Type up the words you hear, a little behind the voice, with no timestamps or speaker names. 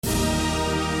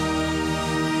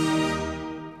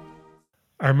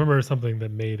I remember something that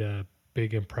made a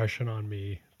big impression on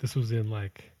me. This was in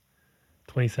like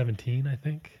 2017, I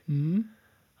think. Mm-hmm.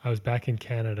 I was back in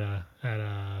Canada at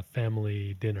a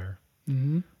family dinner.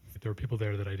 Mm-hmm. There were people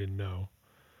there that I didn't know.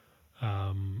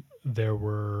 There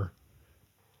were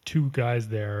two guys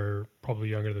there, probably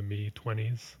younger than me,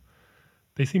 20s.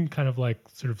 They seemed kind of like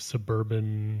sort of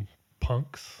suburban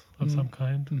punks of some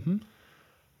kind. Mm-hmm.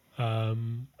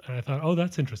 And I thought, oh,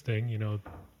 that's interesting. You know,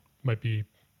 might be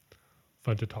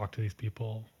fun to talk to these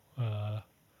people.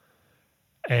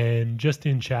 And just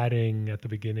in chatting at the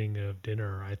beginning of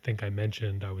dinner, I think I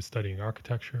mentioned I was studying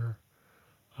architecture.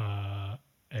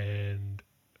 And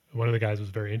one of the guys was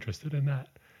very interested in that.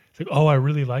 He's like, "Oh, I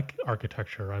really like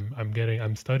architecture.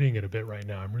 I'm studying it a bit right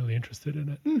now. I'm really interested in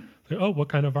it." Like, "Oh, what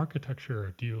kind of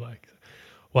architecture do you like?"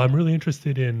 "Well, I'm really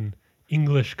interested in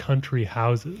English country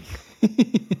houses."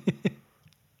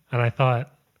 And I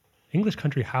thought, English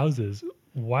country houses,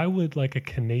 why would like a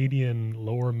Canadian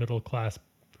lower middle class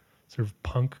sort of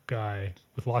punk guy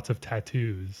with lots of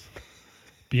tattoos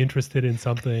be interested in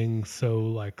something so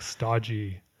like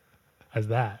stodgy as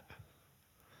that?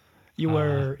 You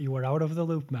were out of the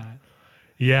loop, man.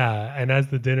 Yeah, and as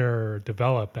the dinner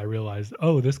developed, I realized,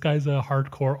 oh, this guy's a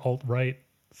hardcore alt-right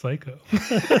psycho.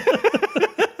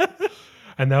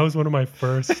 And that was one of my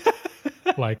first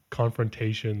like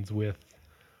confrontations with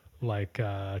like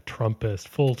Trumpist,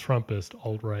 full Trumpist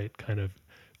alt-right kind of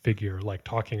figure, like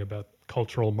talking about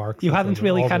cultural Marxism. You hadn't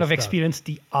really all kind this of stuff. experienced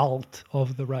the alt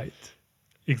of the right.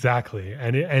 Exactly,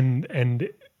 and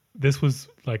this was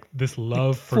like this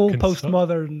love for Full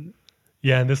postmodern.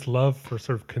 Yeah, and this love for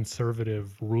sort of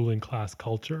conservative ruling class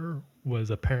culture was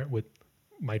apparent with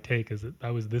my take is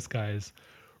that was this guy's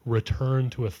return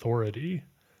to authority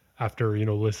after, you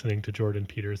know, listening to Jordan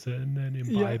Peterson and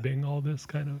imbibing all this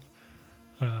kind of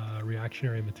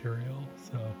reactionary material.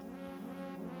 So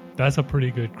that's a pretty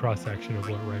good cross-section of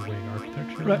what right-wing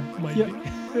architecture might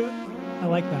be. I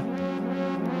like that.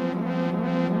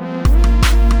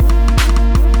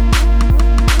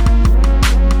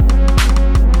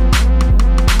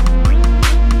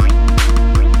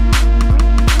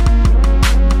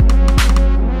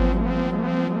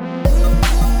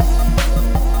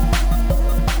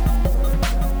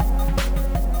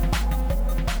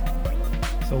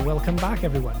 Welcome back,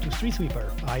 everyone, to Street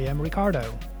Sweeper. I am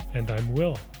Ricardo. And I'm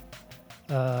Will.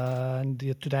 And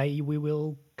today we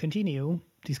will continue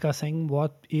discussing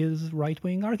what is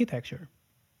right-wing architecture.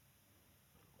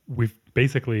 We've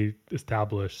basically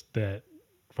established that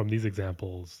from these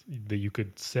examples that you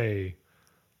could say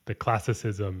that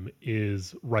classicism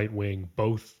is right-wing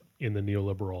both in the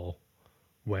neoliberal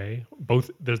way.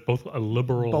 There's both a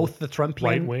liberal, both the Trumpian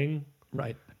right-wing,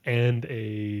 right, and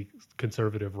a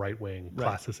conservative right-wing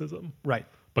classicism. Right.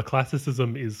 But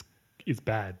classicism is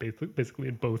bad, basically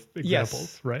in both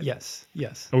examples, right? Yes.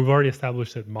 And we've already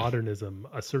established that modernism,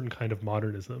 a certain kind of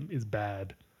modernism, is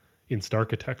bad in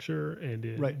Starchitecture and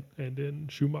in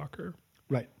Schumacher.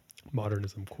 Right.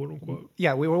 Modernism, quote unquote.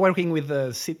 Yeah, we were working with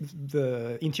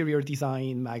the Interior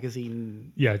Design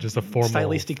magazine. Yeah, just a formal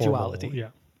stylistic duality. Yeah.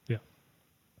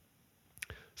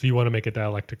 So you want to make a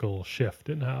dialectical shift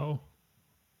in how.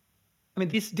 I mean,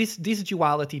 this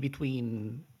duality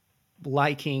between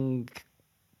liking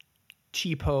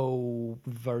cheapo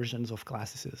versions of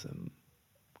classicism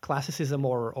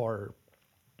or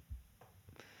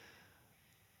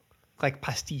like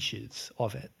pastiches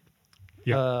of it,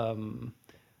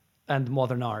 and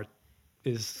modern art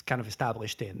is kind of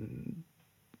established in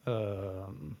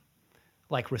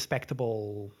like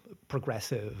respectable,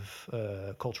 progressive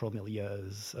cultural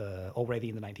milieus already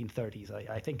in the 1930s.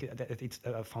 I think that it's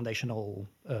a foundational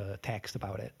text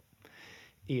about it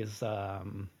is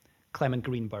Clement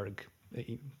Greenberg,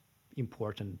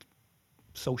 important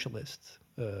socialist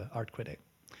art critic,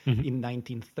 in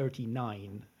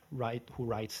 1939, who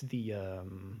writes the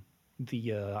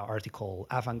article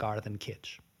Avant-Garde and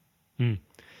Kitsch.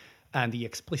 And he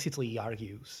explicitly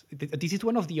argues, this is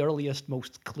one of the earliest,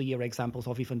 most clear examples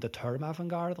of even the term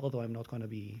avant-garde, although I'm not going to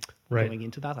be going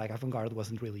into that. Like avant-garde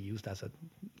wasn't really used as a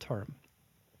term,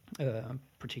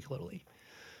 particularly,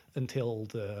 until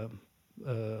the,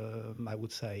 I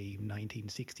would say,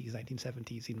 1960s,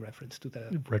 1970s, in reference to the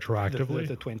retroactively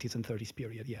the 20s and 30s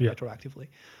period, retroactively.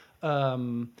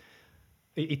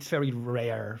 It's fairly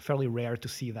rare to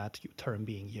see that term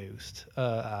being used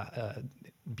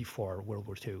before World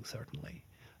War II, certainly.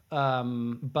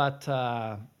 But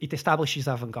it establishes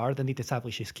avant-garde and it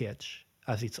establishes kitsch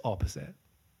as its opposite.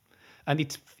 And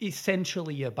it's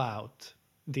essentially about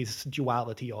this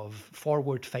duality of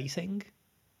forward-facing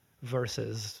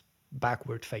versus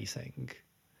backward-facing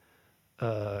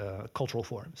cultural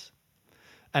forms.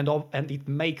 and it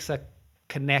makes a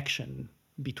connection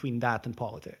between that and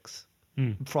politics.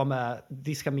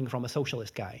 This coming from a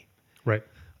socialist guy, Right.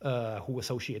 who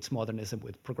associates modernism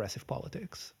with progressive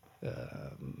politics,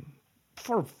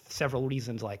 for several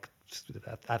reasons. Like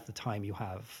at the time, you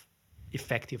have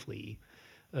effectively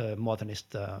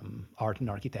modernist art and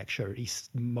architecture is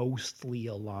mostly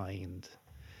aligned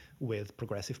with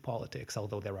progressive politics,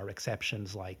 although there are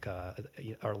exceptions like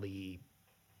early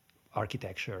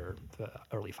architecture,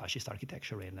 early fascist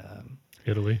architecture in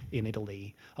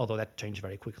Italy, although that changed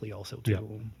very quickly also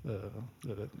to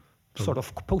sort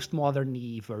of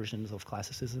postmodern-y versions of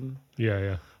classicism.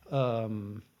 Yeah.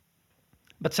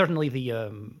 But certainly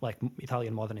the like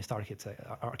Italian modernist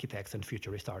architects and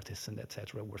futurist artists and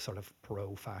etc. were sort of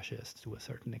pro-fascist to a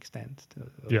certain extent.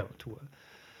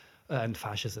 And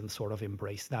fascism sort of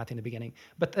embraced that in the beginning.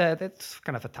 But that's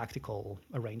kind of a tactical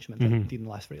arrangement that didn't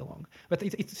last very long. But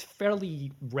it's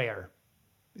fairly rare,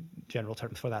 in general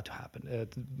terms, for that to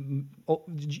happen.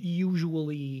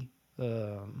 Usually,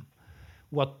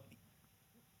 what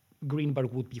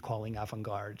Greenberg would be calling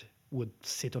avant-garde would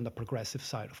sit on the progressive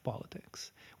side of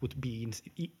politics, would be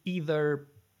either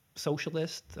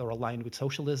socialist or aligned with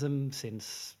socialism,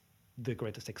 since the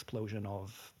greatest explosion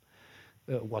of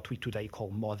what we today call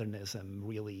modernism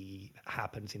really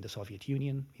happens in the Soviet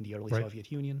Union, in the early Soviet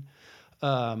Union,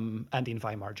 and in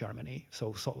Weimar Germany.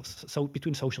 So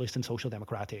between socialist and social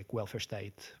democratic, welfare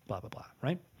state, blah, blah, blah,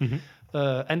 right?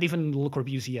 And even Le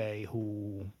Corbusier,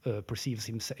 who perceives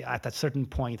himself at a certain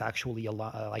point actually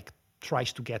like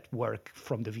tries to get work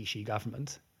from the Vichy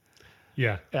government.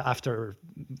 Yeah. After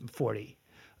 40.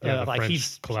 Yeah, like French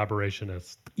he's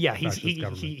collaborationist. Yeah,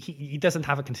 he doesn't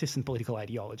have a consistent political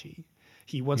ideology.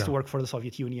 He wants to work for the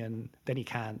Soviet Union, then he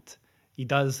can't. He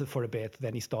does for a bit,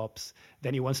 then he stops.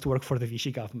 Then he wants to work for the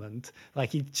Vichy government.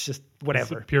 Like it's just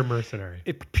whatever. It's pure mercenary.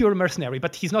 Pure mercenary,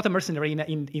 but he's not a mercenary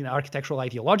in architectural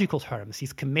ideological terms.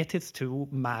 He's committed to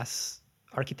mass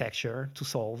architecture to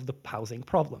solve the housing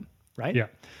problem, right? Yeah.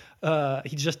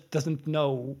 He just doesn't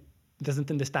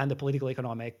understand the political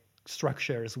economic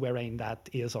structures wherein that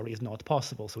is or is not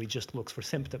possible. So he just looks for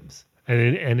symptoms.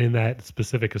 And in that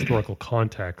specific historical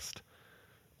context,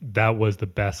 that was the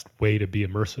best way to be a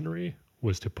mercenary,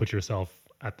 was to put yourself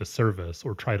at the service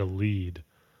or try to lead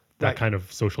that kind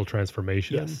of social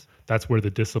transformation. Yes. That's where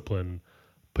the discipline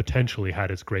potentially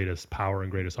had its greatest power and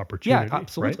greatest opportunity. Yeah,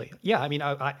 absolutely. Right? Yeah, I mean,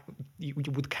 you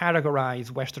would categorize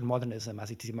Western modernism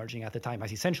as it is emerging at the time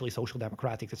as essentially social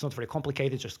democratic. It's not very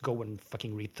complicated. Just go and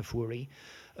fucking read Tafuri.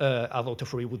 Although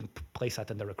Tafuri wouldn't place that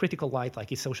under a critical light,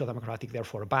 like it's social democratic,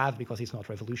 therefore bad because it's not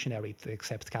revolutionary. It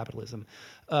accepts capitalism.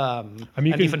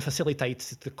 Even facilitates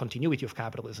the continuity of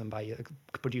capitalism by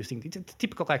producing it's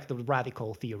typical like the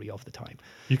radical theory of the time.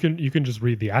 You can just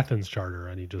read the Athens Charter,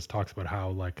 and he just talks about how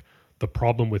like the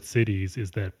problem with cities is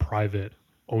that private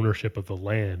ownership of the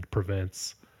land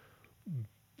prevents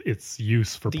its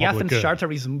use for the public Athens good.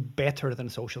 Charter is better than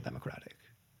social democratic.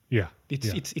 Yeah.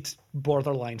 It's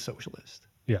borderline socialist.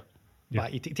 Yeah.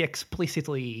 But it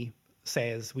explicitly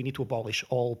says we need to abolish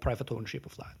all private ownership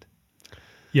of land.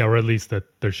 Yeah, or at least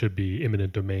that there should be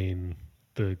eminent domain.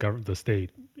 The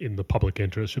state, in the public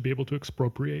interest, should be able to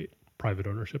expropriate private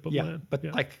ownership of land. But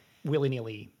like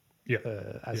willy-nilly,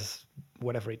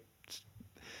 whatever it.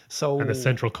 So and the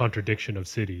central contradiction of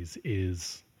cities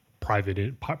is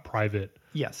private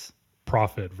yes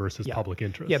profit versus public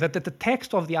interest. Yeah, the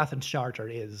text of the Athens Charter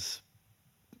is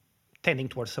tending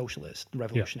towards socialist,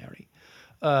 revolutionary,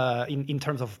 in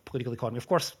terms of political economy. Of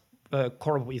course,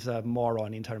 Korb is a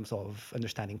moron in terms of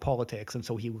understanding politics, and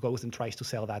so he goes and tries to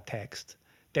sell that text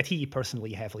that he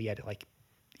personally heavily edited. Like,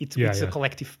 it's a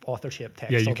collective authorship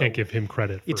text. Yeah, you can't give him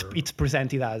credit. It's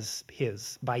presented as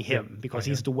by him because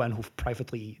he's the one who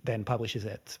privately then publishes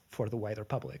it for the wider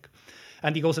public.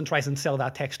 And he goes and tries and sell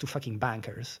that text to fucking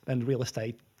bankers and real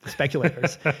estate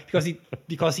speculators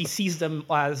because he sees them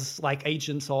as like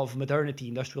agents of modernity,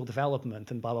 industrial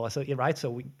development, and blah blah blah. So right,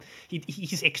 so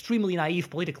he's extremely naive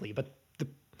politically,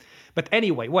 but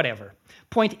anyway, whatever.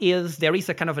 Point is, there is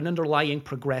a kind of an underlying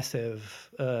progressive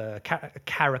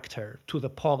character to the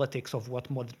politics of what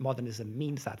modernism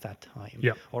means at that time,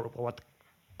 or what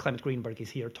Clement Greenberg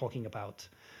is here talking about,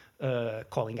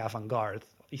 calling avant-garde.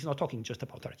 He's not talking just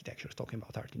about architecture; he's talking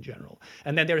about art in general.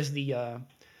 And then there's the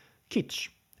kitsch,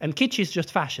 and kitsch is just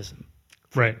fascism.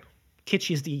 Right.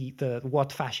 Kitsch is the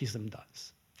what fascism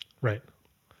does. Right.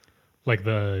 Like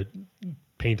the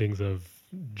paintings of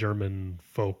German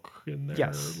folk in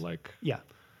their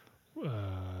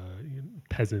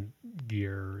peasant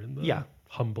gear in the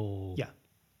humble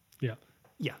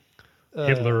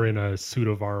Hitler in a suit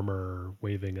of armor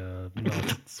waving a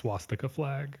swastika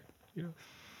flag,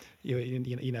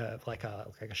 in a like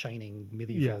a shining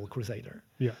medieval crusader.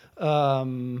 Yeah.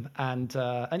 And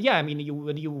yeah, I mean,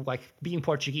 when you like being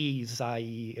Portuguese,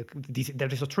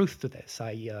 there is a truth to this.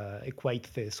 I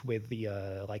equate this with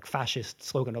the like fascist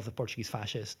slogan of the Portuguese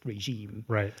fascist regime,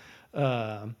 Right.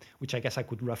 which I guess I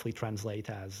could roughly translate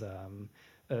as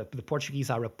the Portuguese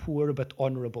are a poor but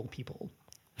honorable people.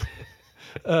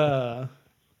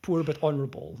 Poor but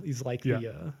honorable is like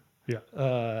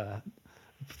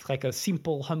like a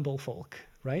simple, humble folk,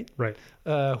 right? Right.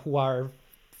 Who are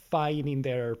fine in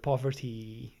their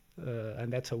poverty,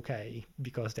 and that's okay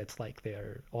because that's like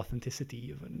their authenticity.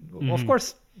 Even of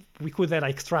course, we could then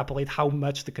extrapolate how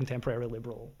much the contemporary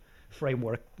liberal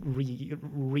framework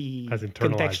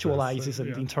contextualizes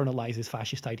and internalizes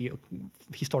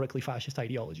historically fascist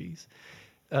ideologies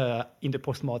in the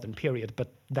postmodern period.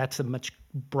 But that's a much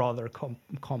broader,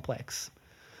 complex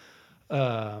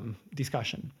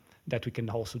discussion that we can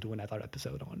also do another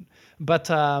episode on. But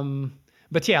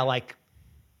yeah, like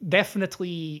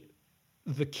definitely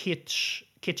the kitsch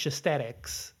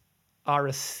aesthetics are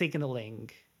a signal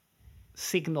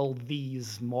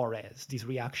these mores, these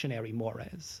reactionary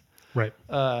mores, right?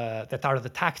 That are the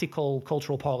tactical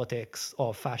cultural politics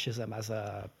of fascism as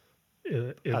what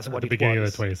the beginning of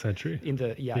the 20th century. In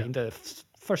the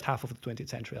first half of the 20th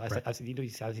century, as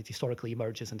it historically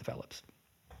emerges and develops.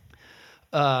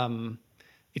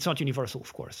 It's not universal,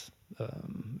 of course.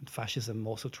 Fascism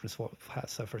also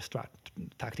suffers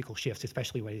tactical shifts,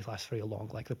 especially when it lasts very long,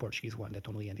 like the Portuguese one that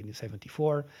only ended in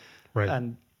 1974. Right.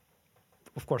 And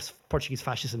of course, Portuguese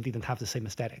fascism didn't have the same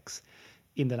aesthetics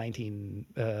in the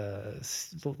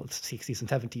 1960s and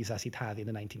 70s as it had in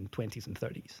the 1920s and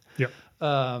 30s. Yeah.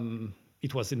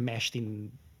 It was enmeshed in.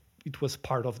 It was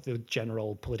part of the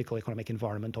general political economic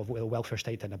environment of a welfare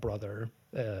state and a broader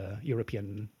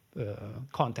European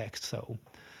context. So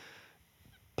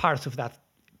parts of that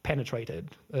penetrated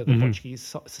the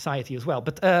Portuguese society as well.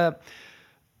 But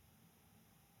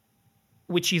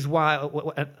which is why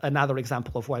another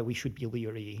example of why we should be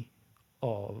leery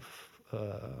of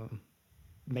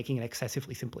making an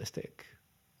excessively simplistic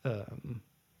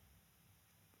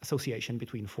association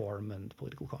between form and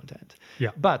political content.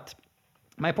 Yeah. But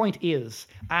my point is,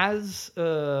 as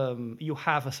you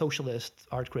have a socialist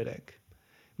art critic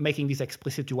making this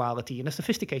explicit duality in a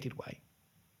sophisticated way,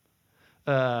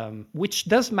 which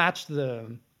does match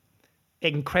the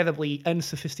incredibly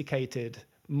unsophisticated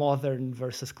modern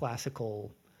versus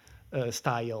classical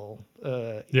style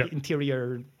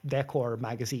interior decor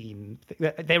magazine.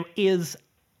 There is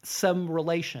some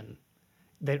relation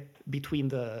between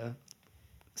the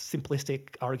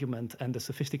simplistic argument and the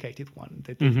sophisticated one.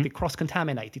 They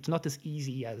cross-contaminate. It's not as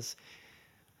easy as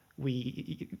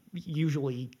we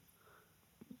usually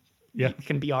it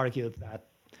can be argued that,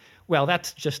 well,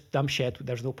 that's just dumb shit.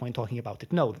 There's no point talking about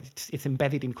it. No, it's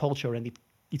embedded in culture, and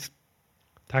it's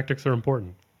tactics are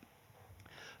important.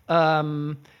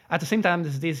 At the same time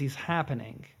as this is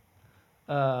happening,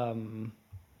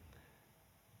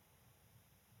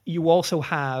 you also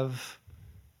have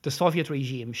the Soviet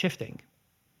regime shifting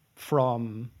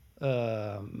from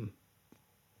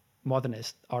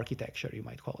modernist architecture, you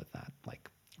might call it that, like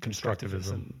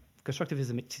constructivism.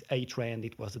 Constructivism, it's a trend.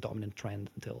 It was the dominant trend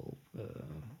until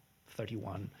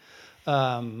 31.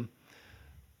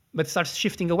 But it starts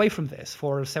shifting away from this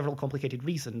for several complicated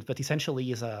reasons, but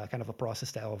essentially is a kind of a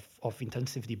process of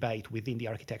intensive debate within the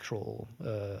architectural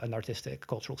and artistic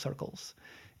cultural circles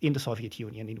in the Soviet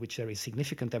Union, in which there is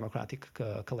significant democratic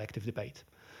collective debate.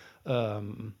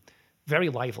 Very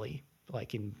lively,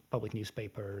 like in public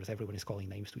newspapers, everyone is calling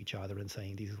names to each other and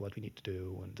saying this is what we need to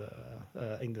do, and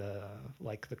in the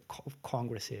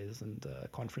congresses and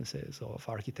conferences of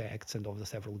architects and of the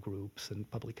several groups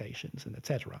and publications and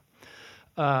etc.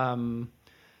 And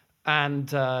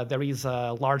there is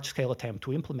a large-scale attempt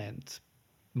to implement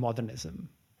modernism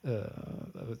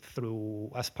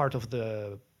as part of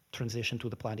the transition to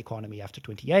the planned economy after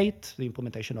 28, the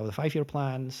implementation of the 5-year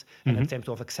plans, and an attempt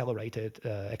of accelerated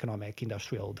economic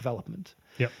industrial development,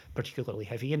 particularly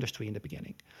heavy industry in the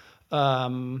beginning.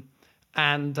 So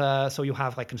you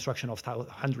have like construction of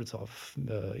hundreds of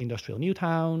industrial new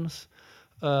towns,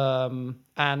 you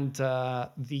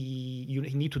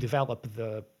need to develop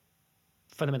the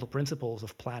fundamental principles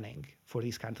of planning for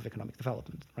these kinds of economic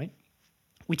development, right?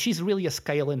 Which is really a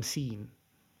scale and scene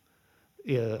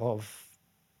of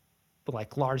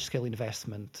like large-scale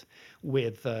investment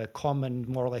with common,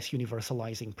 more or less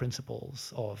universalizing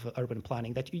principles of urban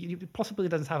planning that possibly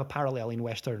doesn't have a parallel in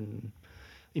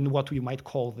what we might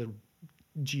call the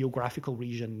geographical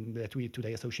region that we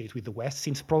today associate with the West,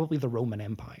 since probably the Roman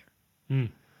Empire.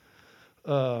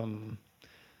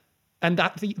 and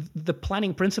that the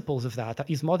planning principles of that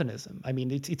is modernism. I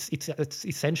mean, it's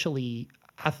essentially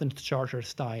Athens Charter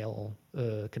style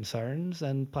concerns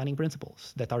and planning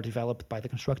principles that are developed by the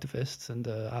constructivists and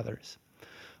others,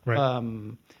 Right.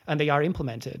 and they are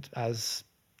implemented as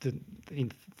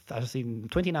in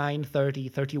 29, 30,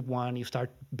 31. You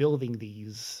start building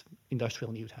these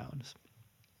industrial new towns.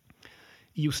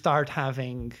 You start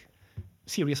having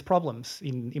serious problems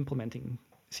in implementing.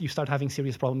 You start having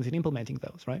serious problems in implementing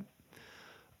those, right?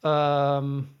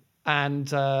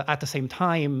 And at the same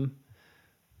time,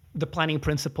 the planning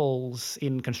principles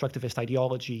in constructivist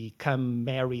ideology come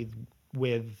married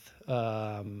with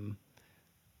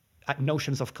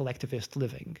notions of collectivist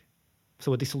living,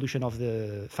 so a dissolution of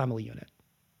the family unit,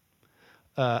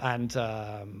 and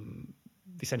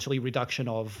essentially reduction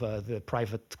of the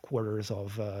private quarters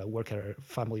of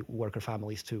worker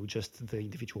families to just the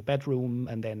individual bedroom,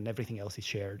 and then everything else is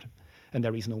shared, and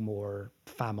there is no more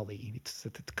family. It's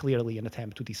clearly an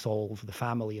attempt to dissolve the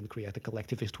family and create a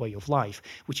collectivist way of life,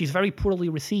 which is very poorly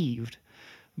received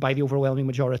by the overwhelming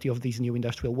majority of these new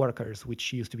industrial workers,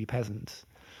 which used to be peasants.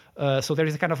 So there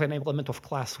is a kind of an element of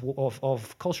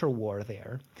of culture war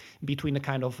there between a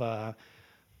kind of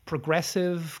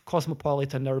progressive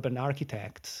cosmopolitan urban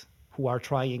architects who are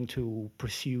trying to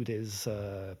pursue this,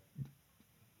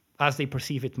 as they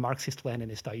perceive it,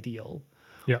 Marxist-Leninist ideal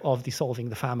of dissolving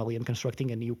the family and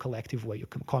constructing a new collective way, a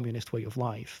communist way of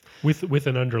life. With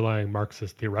an underlying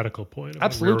Marxist theoretical point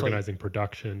about reorganizing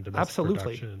production, domestic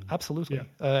production. Absolutely.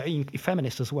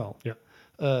 Feminist as well. Yeah.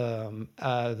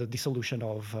 The dissolution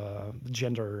of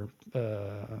gender,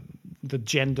 the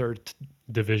gendered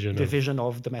division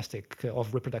of domestic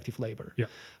of reproductive labor,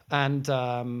 and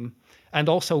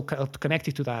also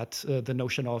connected to that, the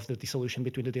notion of the dissolution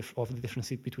between the difference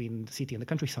between the city and the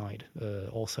countryside,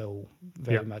 also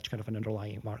very much kind of an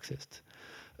underlying Marxist,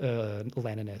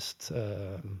 Leninist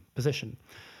position.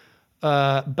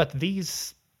 But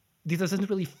this doesn't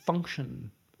really function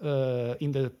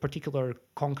in the particular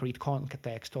concrete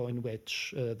context in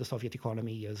which the Soviet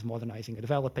economy is modernizing and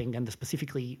developing, and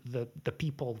specifically the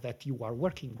people that you are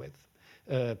working with,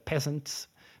 peasants,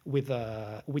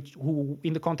 who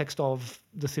in the context of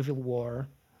the Civil War,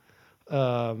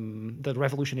 the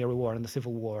Revolutionary War and the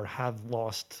Civil War, have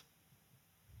lost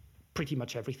pretty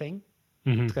much everything.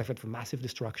 It's kind of a massive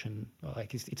destruction.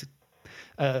 Like it's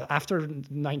after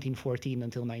 1914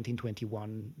 until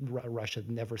 1921, Russia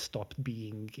never stopped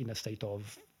being in a state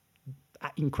of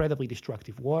incredibly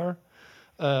destructive war,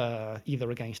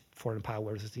 either against foreign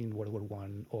powers in World War I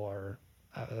or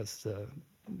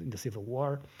in the Civil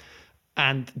War,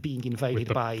 and being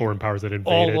invaded by foreign powers that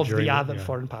invaded all of the other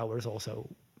foreign powers also.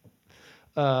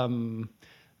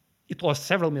 It lost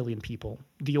several million people.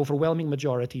 The overwhelming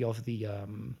majority of the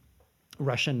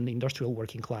Russian industrial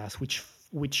working class, which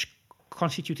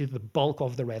constituted the bulk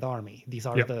of the Red Army. These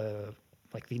are the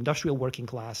industrial working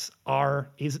class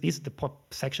is the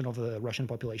section of the Russian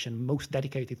population most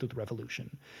dedicated to the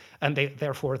revolution, and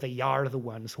therefore they are the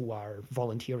ones who are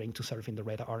volunteering to serve in the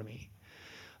Red Army.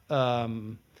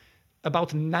 About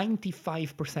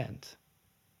 95%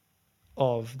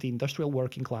 of the industrial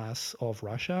working class of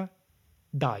Russia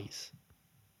dies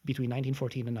between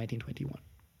 1914 and 1921.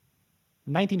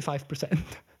 95%.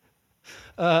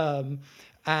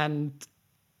 And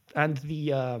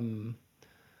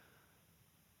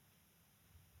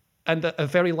a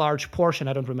very large portion,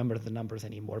 I don't remember the numbers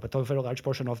anymore, but a very large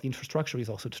portion of the infrastructure is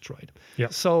also destroyed. Yeah.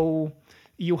 So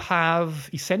you have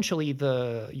essentially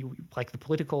the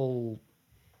political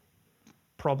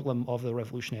problem of the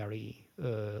revolutionary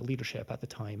leadership at the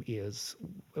time is,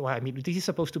 this is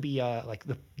supposed to be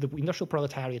the industrial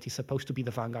proletariat is supposed to be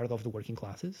the vanguard of the working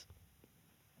classes.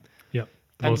 Yeah.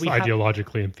 Most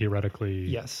ideologically and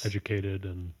theoretically educated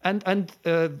and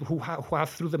who have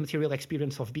through the material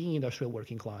experience of being industrial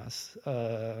working class,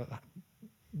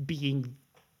 being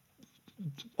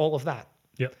all of that.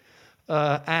 Yeah.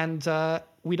 And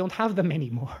we don't have them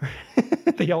anymore.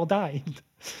 They all died.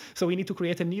 So we need to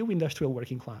create a new industrial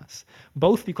working class,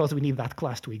 both because we need that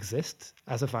class to exist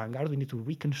as a vanguard. We need to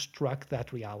reconstruct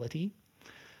that reality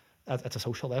at a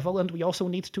social level, and we also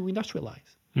need to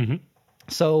industrialize. Mm-hmm.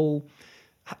 So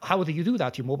how do you do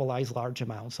that? You mobilize large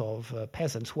amounts of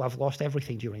peasants who have lost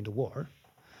everything during the war.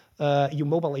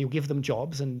 You give them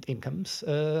jobs and incomes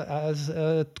as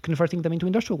converting them into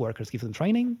industrial workers. Give them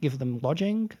training, give them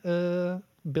lodging,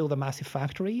 build a massive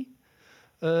factory,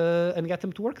 and get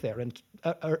them to work there. And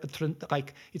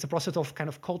it's a process of kind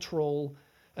of cultural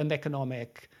and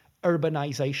economic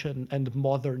urbanization and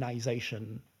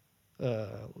modernization.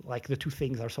 The two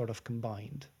things are sort of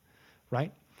combined,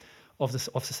 right? Of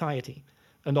society.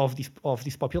 and of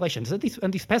these populations. And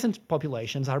these peasant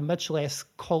populations are much less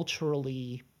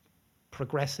culturally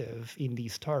progressive in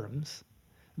these terms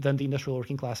than the industrial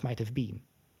working class might have been.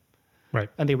 Right.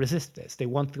 And they resist this. They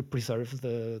want to preserve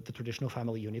the traditional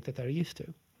family unit that they're used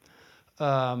to.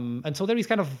 And so there is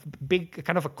kind of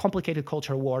a complicated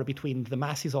culture war between the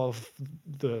masses of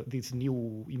this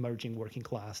new emerging working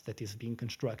class that is being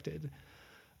constructed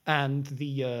and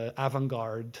the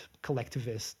avant-garde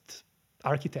collectivist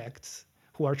architects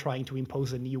who are trying to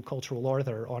impose a new cultural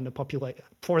order on a population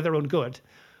for their own good,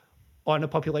 on a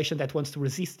population that wants to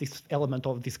resist this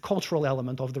cultural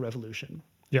element of the revolution.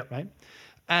 Yeah. Right.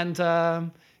 And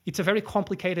it's a very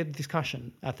complicated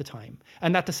discussion at the time.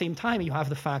 And at the same time, you have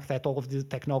the fact that all of the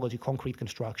technology, concrete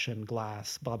construction,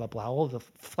 glass, blah, blah, blah, all the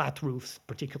flat roofs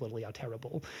particularly are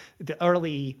terrible. The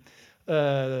early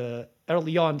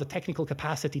on, the technical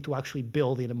capacity to actually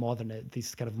build in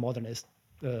this kind of modernist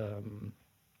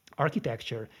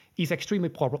architecture is extremely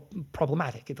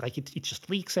problematic. It just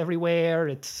leaks everywhere,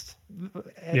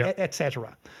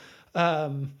 etc.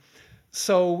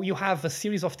 So you have a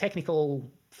series of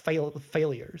technical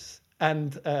failures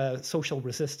and social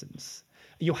resistance.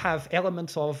 You have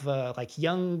elements of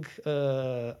young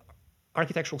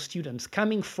architectural students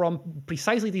coming from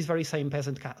precisely these very same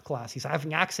peasant classes,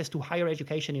 having access to higher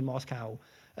education in Moscow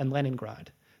and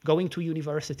Leningrad, going to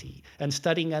university and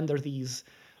studying under these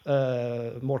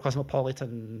more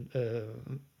cosmopolitan,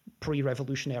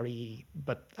 pre-revolutionary,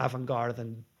 but avant-garde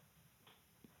and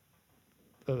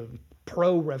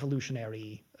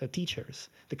pro-revolutionary teachers,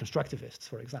 the constructivists,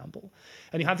 for example.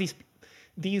 And you have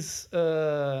these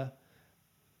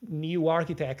new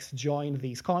architects join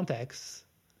these contexts,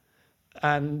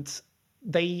 and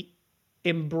they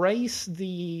embrace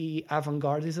the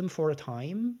avant-gardism for a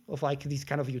time of these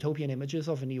kind of utopian images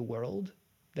of a new world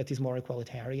that is more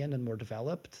egalitarian and more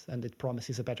developed, and it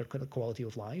promises a better quality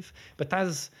of life. But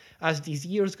as these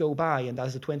years go by, and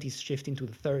as the 20s shift into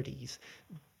the 30s,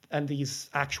 and these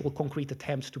actual concrete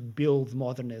attempts to build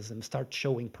modernism start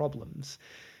showing problems,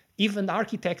 even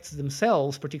architects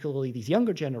themselves, particularly these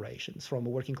younger generations from a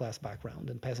working class background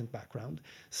and peasant background,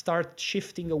 start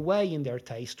shifting away in their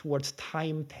taste towards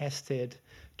time-tested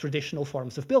traditional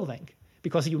forms of building,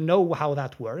 because you know how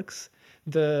that works.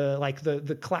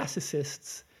 The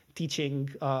classicists teaching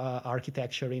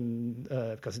architecture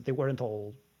because they weren't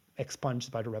all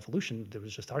expunged by the revolution, there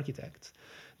was just architects.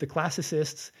 The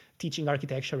classicists teaching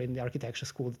architecture in the architecture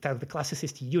school, the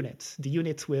classicist units,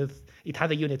 it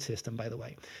had a unit system, by the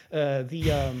way.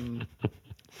 The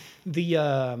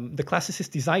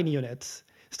classicist design units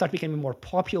start becoming more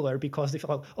popular because they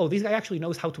felt, this guy actually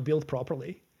knows how to build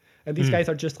properly. And these guys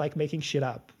are just making shit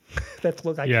up that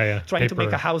look like trying to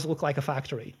make a house look like a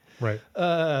factory. Right.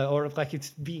 Or it's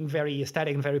being very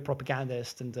aesthetic and very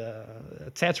propagandist and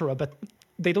etc. But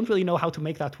they don't really know how to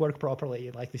make that work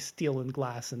properly, like this steel and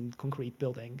glass and concrete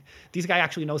building. This guy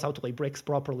actually knows how to lay bricks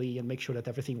properly and make sure that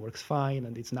everything works fine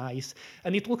and it's nice.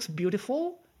 And it looks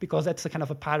beautiful because that's a kind of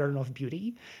a pattern of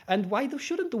beauty. And why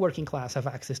shouldn't the working class have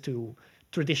access to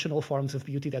traditional forms of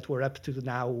beauty that were up to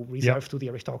now reserved to the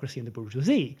aristocracy and the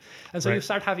bourgeoisie? And so you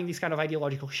start having this kind of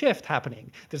ideological shift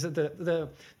happening. There's the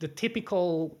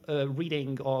typical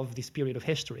reading of this period of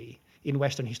history in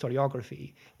Western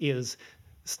historiography is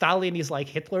Stalin is like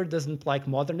Hitler, doesn't like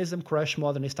modernism, crush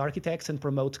modernist architects, and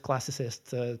promote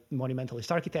classicist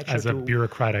monumentalist architecture. As a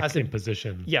bureaucratic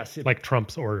imposition. Yes. Like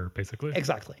Trump's order, basically.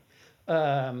 Exactly.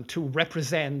 To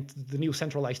represent the new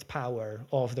centralized power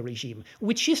of the regime,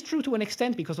 which is true to an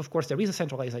extent because, of course, there is a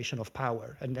centralization of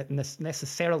power and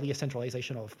necessarily a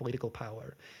centralization of political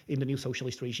power in the new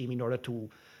socialist regime in order to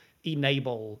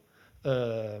enable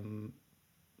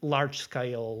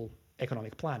large-scale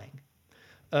economic planning.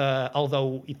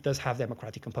 Although it does have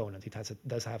democratic component, it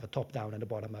does have a top-down and a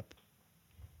bottom-up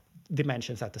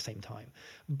dimensions at the same time.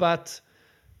 But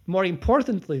more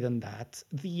importantly than that,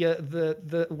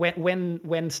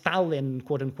 when Stalin,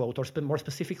 quote unquote, or more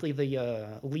specifically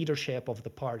the leadership of the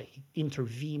party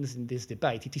intervenes in this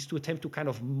debate, it is to attempt to kind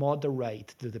of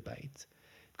moderate the debate,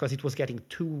 because it was getting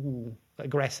too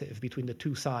aggressive between the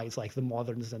two sides, like the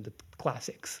moderns and the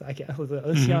classics, like the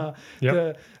ancien,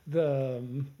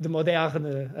 the moderne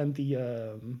and the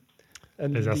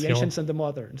ancients and the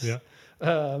moderns. Yeah.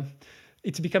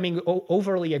 It's becoming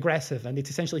overly aggressive, and it's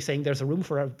essentially saying there's a room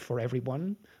for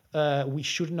everyone. We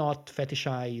should not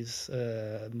fetishize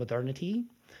modernity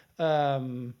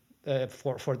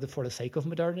for the sake of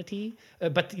modernity,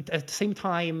 but at the same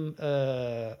time,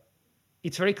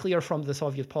 it's very clear from the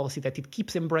Soviet policy that it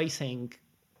keeps embracing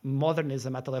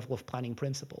modernism at the level of planning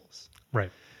principles,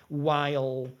 right?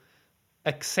 While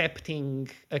accepting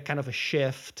a kind of a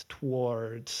shift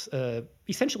towards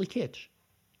essentially kitsch,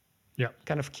 Yeah.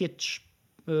 kind of kitsch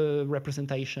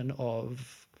representation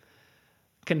of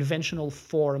conventional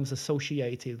forms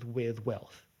associated with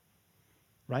wealth,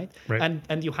 right?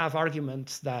 And you have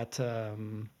arguments that,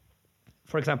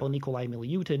 for example, Nikolai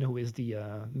Miliutin, who is the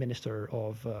Minister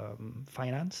of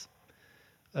Finance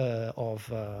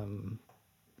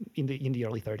in the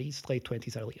early 30s, late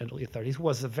 20s, early 30s,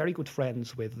 was very good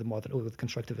friends with with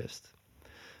constructivist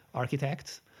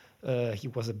architects. He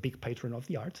was a big patron of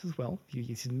the arts as well.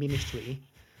 His ministry,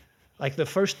 like the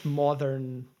first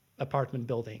modern apartment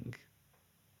building,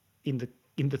 in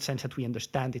the sense that we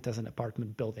understand it as an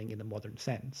apartment building in the modern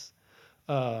sense,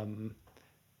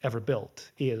 ever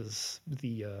built, is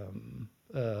the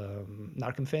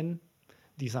Narkenfin,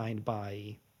 designed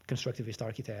by constructivist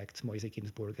architects Moise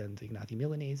Ginsburg and Ignati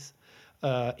Milanese.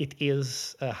 It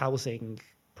is a housing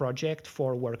project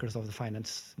for workers of the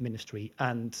finance ministry,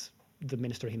 and the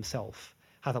minister himself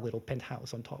had a little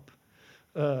penthouse on top,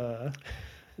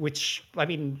 which, I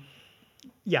mean,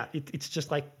 yeah, it's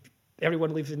just like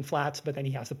everyone lives in flats, but then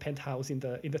he has a penthouse in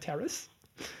the terrace.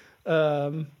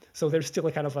 So there's still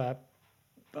a kind of a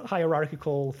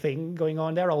hierarchical thing going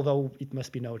on there, although it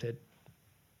must be noted,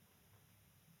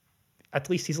 at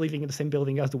least he's living in the same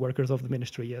building as the workers of the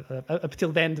ministry. Up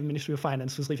till then, the Ministry of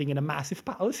Finance was living in a massive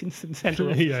palace in the center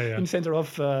of, in center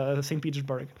of St.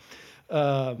 Petersburg.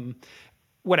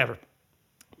 Whatever.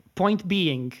 Point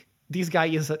being, this guy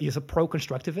is a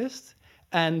pro-constructivist.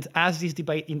 And as this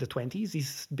debate in the 20s,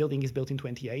 this building is built in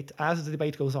 28, as the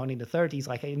debate goes on in the 30s,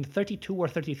 like in 32 or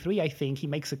 33, I think, he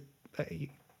makes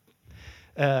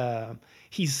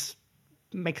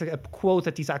makes a quote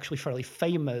that is actually fairly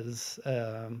famous,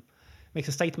 makes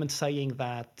a statement saying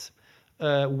that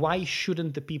why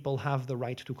shouldn't the people have the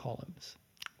right to columns?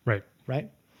 Right?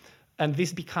 And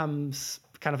this becomes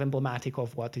kind of emblematic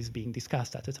of what is being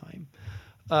discussed at the time.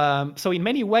 So in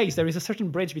many ways, there is a certain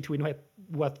bridge between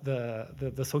what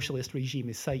the socialist regime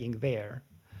is saying there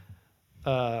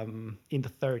in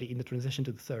the transition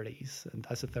to the 30s, and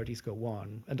as the 30s go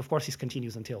on. And of course, this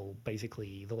continues until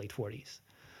basically the late 40s.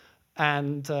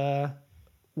 And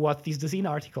what this Dezeen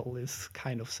article is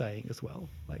kind of saying as well.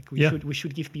 Like we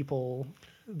should give people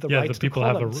the right to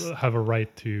columns. People have a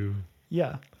right to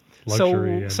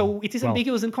luxury. So it is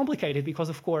ambiguous and complicated because,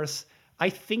 of course, I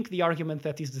think the argument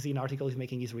that this Dezeen article is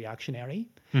making is reactionary,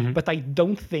 but I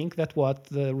don't think that what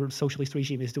the socialist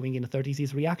regime is doing in the 30s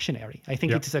is reactionary. I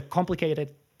think it is a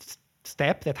complicated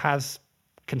step that has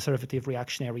conservative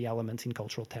reactionary elements in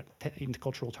cultural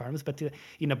terms, but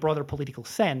in a broader political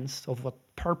sense of what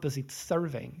purpose it's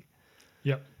serving,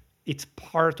 it's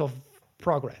part of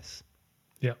progress.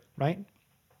 Right?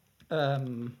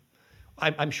 I'm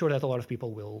sure that a lot of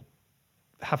people will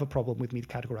have a problem with me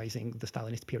categorizing the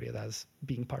Stalinist period as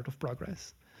being part of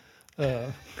progress.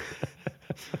 But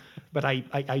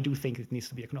I do think it needs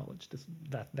to be acknowledged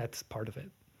that's part of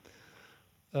it.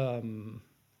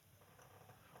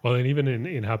 Well, and even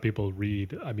in how people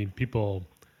read, I mean, people,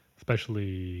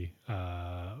 especially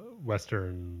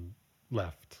Western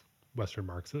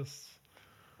Marxists,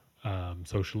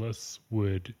 socialists,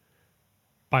 would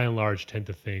by and large tend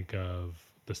to think of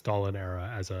the Stalin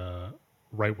era as a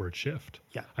rightward shift.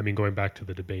 I mean, going back to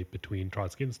the debate between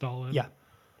Trotsky and Stalin.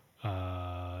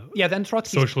 Then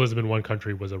Trotsky. Socialism in one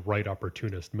country was a right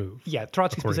opportunist move.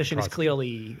 Trotsky's position is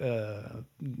clearly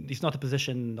it's not a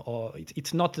position, or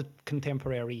it's not a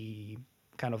contemporary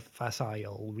kind of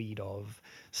facile read of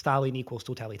Stalin equals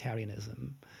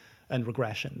totalitarianism and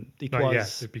regression.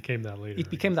 It became that later. It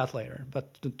became that later,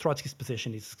 but Trotsky's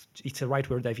position it's a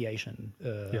rightward deviation.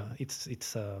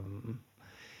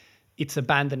 It's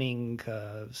abandoning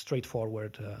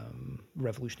straightforward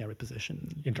revolutionary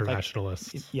position.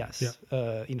 Internationalist.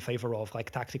 In favor of like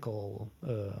tactical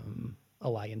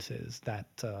alliances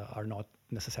that are not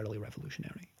necessarily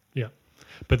revolutionary.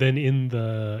 But then in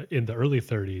the early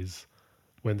 30s,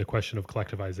 when the question of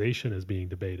collectivization is being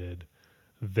debated,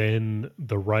 then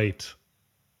the right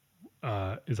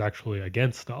is actually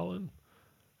against Stalin.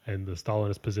 And the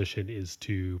Stalinist position is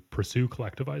to pursue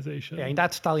collectivization. In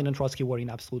that, Stalin and Trotsky were in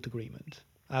absolute agreement,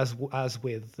 as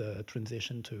with the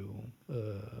transition to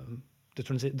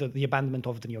the abandonment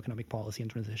of the new economic policy and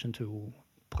transition to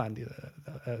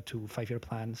to 5-year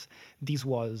plans. This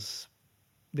was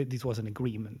an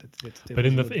agreement. But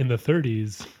in the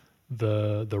 30s,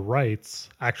 the rights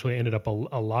actually ended up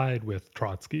allied with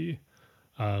Trotsky,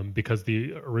 because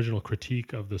the original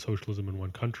critique of the socialism in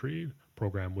one country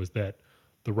program was that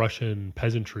the Russian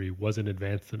peasantry wasn't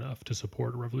advanced enough to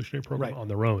support a revolutionary program on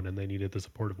their own, and they needed the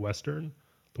support of the Western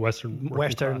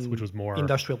working class, which was more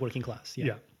industrial working class.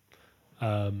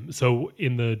 So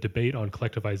in the debate on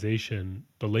collectivization,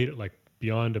 like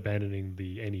beyond abandoning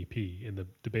the NEP, in the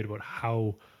debate about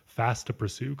how fast to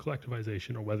pursue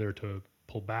collectivization or whether to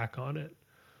pull back on it,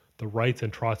 the Reitz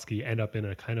and Trotsky end up in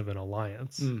a kind of an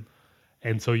alliance.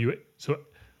 And so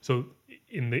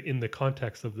in the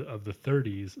context of the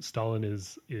 30s, Stalin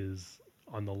is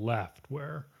on the left,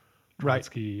 where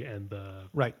Trotsky and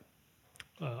the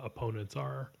opponents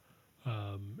are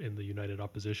in the United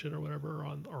Opposition or whatever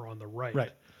are on the right.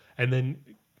 Right. And then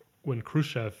when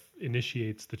Khrushchev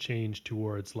initiates the change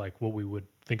towards like what we would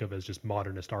think of as just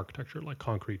modernist architecture, like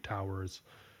concrete towers,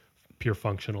 pure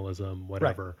functionalism,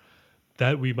 whatever,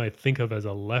 that we might think of as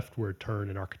a leftward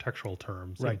turn in architectural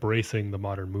terms, embracing the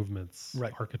modern movement's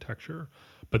architecture.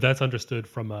 But that's understood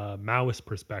from a Maoist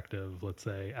perspective, let's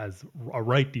say, as a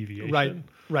right deviation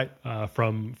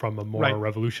from a more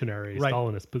revolutionary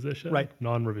Stalinist position,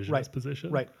 non-revisionist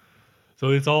position. So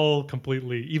it's all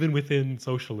completely, even within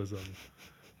socialism,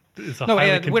 it's a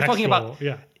highly contextual. We're talking about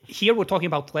here. We're talking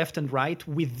about left and right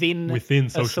within a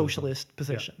socialist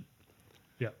position.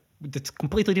 Yeah, that's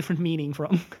completely different meaning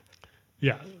from.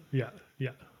 Yeah,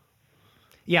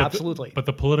 absolutely. But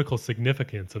the political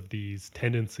significance of these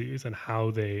tendencies and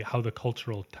how the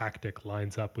cultural tactic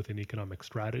lines up with an economic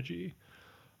strategy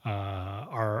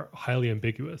are highly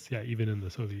ambiguous. Yeah, even in the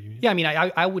Soviet Union. Yeah, I mean,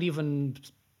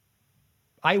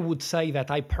 I would say that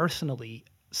I personally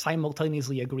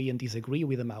simultaneously agree and disagree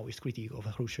with the Maoist critique of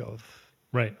the Khrushchev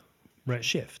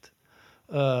shift.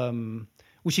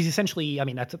 Which is essentially, I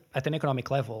mean, at an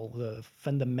economic level, the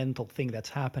fundamental thing that's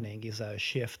happening is a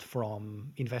shift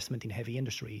from investment in heavy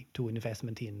industry to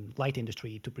investment in light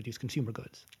industry to produce consumer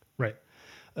goods. Right.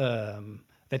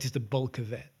 That is the bulk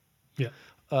of it. Yeah.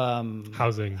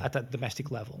 Housing. At a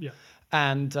domestic level. Yeah.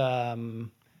 And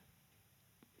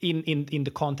in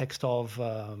the context of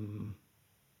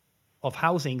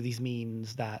housing, this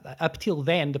means that up till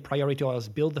then, the priority was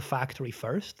build the factory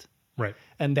first. Right.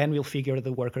 And then we'll figure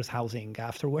the workers' housing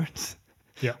afterwards.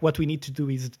 Yeah. What we need to do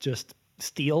is just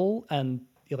steel and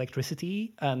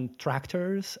electricity and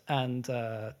tractors and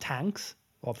tanks,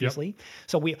 obviously. Yep.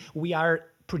 So we are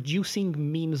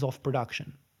producing means of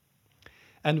production.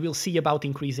 And we'll see about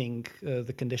increasing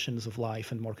the conditions of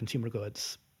life and more consumer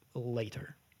goods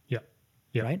later. Yeah.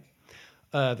 Yeah. Right?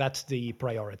 That's the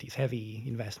priorities, heavy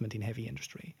investment in heavy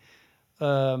industry.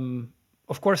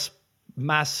 Of course,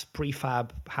 mass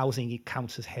prefab housing, it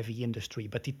counts as heavy industry,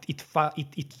 but it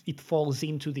falls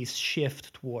into this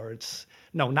shift towards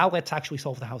now let's actually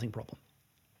solve the housing problem.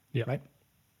 Yeah. Right?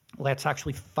 Let's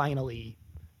actually finally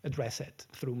address it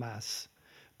through mass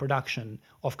production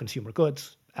of consumer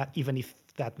goods, even if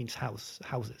that means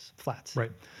houses, flats.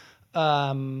 Right.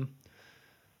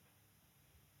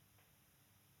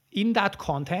 In that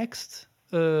context,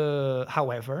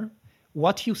 however,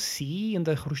 what you see in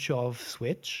the Khrushchev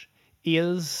switch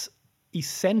is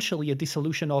essentially a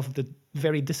dissolution of the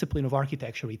very discipline of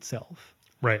architecture itself.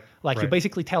 Right. Like you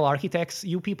basically tell architects,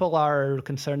 you people are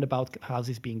concerned about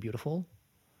houses being beautiful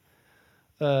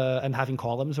and having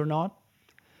columns or not.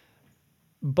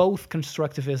 Both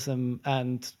constructivism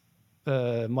and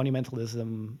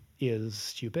monumentalism is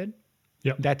stupid.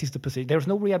 Yeah. That is the position. There's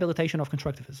no rehabilitation of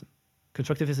constructivism.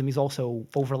 Constructivism is also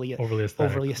overly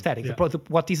aesthetic. Yeah.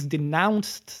 What is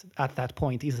denounced at that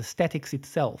point is aesthetics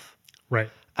itself. Right.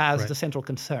 As the central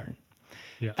concern.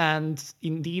 Yeah. And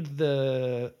indeed,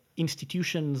 the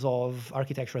institutions of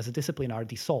architecture as a discipline are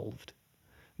dissolved.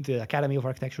 The Academy of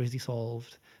Architecture is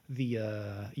dissolved. The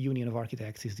Union of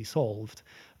Architects is dissolved.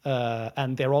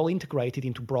 And they're all integrated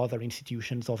into broader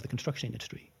institutions of the construction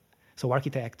industry. So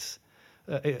architects,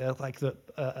 like the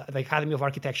Academy of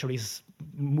Architecture is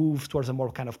moved towards a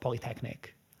more kind of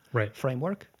polytechnic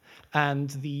framework. And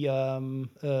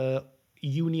the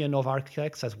Union of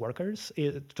Architects as workers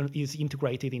is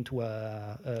integrated into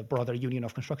a broader union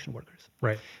of construction workers,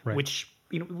 right? Which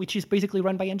is basically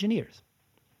run by engineers.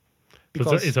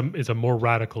 Because so it's a more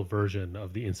radical version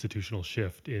of the institutional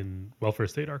shift in welfare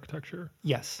state architecture.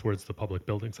 Yes. Towards the public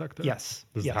building sector. Yes.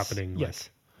 This is happening.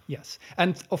 Yes.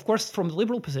 And of course, from the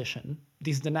liberal position,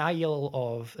 this denial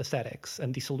of aesthetics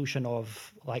and dissolution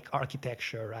of like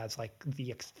architecture as like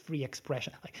the free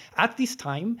expression. Like, at this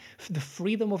time, the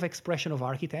freedom of expression of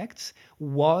architects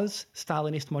was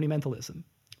Stalinist monumentalism.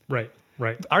 Right.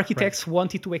 Architects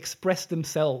wanted to express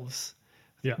themselves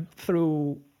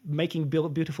through making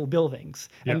beautiful buildings.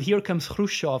 Yeah. And here comes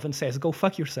Khrushchev and says, go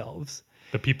fuck yourselves.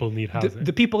 The people need housing.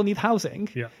 The people need housing.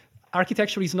 Yeah.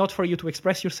 Architecture is not for you to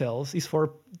express yourselves, it's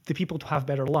for the people to have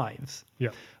better lives. Yeah.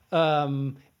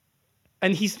 And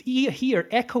he's here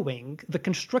echoing the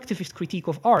constructivist critique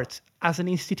of art as an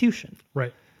institution.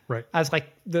 Right. Right. As like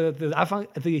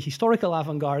the historical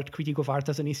avant-garde critique of art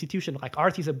as an institution. Like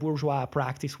art is a bourgeois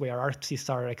practice where artists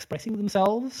are expressing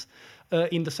themselves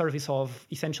in the service of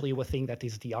essentially a thing that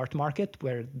is the art market,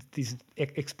 where this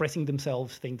expressing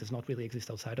themselves thing does not really exist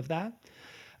outside of that.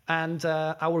 And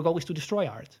our goal is to destroy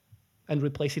art and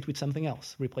replace it with something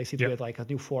else. Replace it Yep. with like a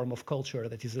new form of culture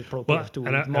that is appropriate to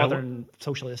and modern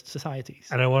socialist societies.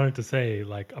 And I wanted to say,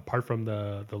 like, apart from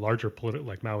the larger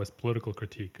like Maoist political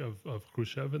critique of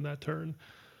Khrushchev in that turn,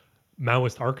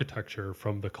 Maoist architecture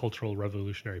from the Cultural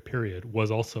Revolutionary period was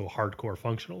also hardcore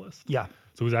functionalist. Yeah,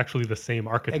 So it was actually the same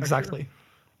architecture. exactly.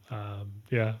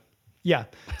 Yeah. Yeah.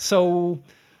 So,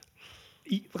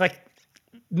 like,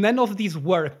 none of these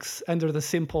works under the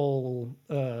simple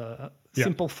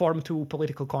form to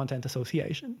political content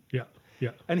association. Yeah.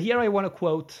 Yeah. And here I want to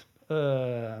quote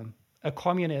a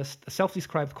communist, a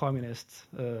self-described communist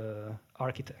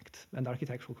architect and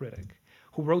architectural critic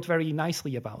who wrote very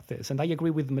nicely about this. And I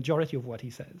agree with the majority of what he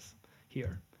says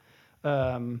here.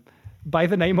 By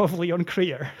the name of Leon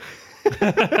Krier.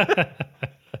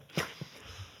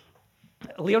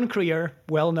 Leon Krier,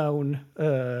 well-known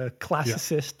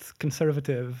classicist,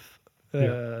 conservative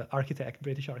architect,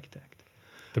 British architect.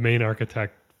 The main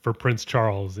architect for Prince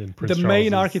Charles in Prince The Charles.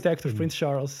 main architect of Prince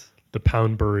Charles. The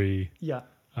Poundbury. Yeah.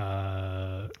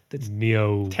 That's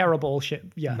neo terrible shit.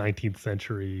 Yeah. 19th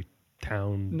century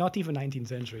town. Not even 19th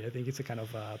century. I think it's a kind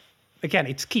of again,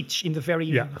 it's kitsch in the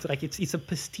very it's like it's a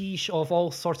pastiche of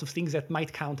all sorts of things that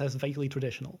might count as vaguely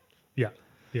traditional. Yeah.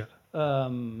 Yeah.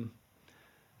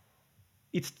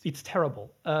 It's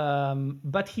terrible.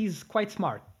 But he's quite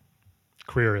smart.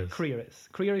 Krier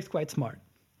is quite smart.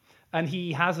 And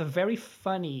he has a very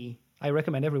funny, I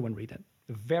recommend everyone read it,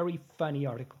 a very funny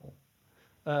article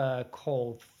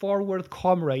called Forward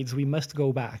Comrades, We Must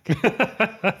Go Back.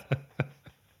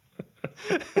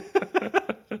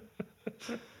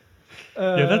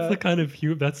 Yeah, that's the kind of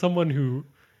that's someone who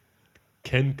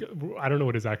can, I don't know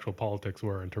what his actual politics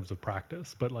were in terms of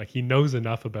practice, but like he knows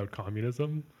enough about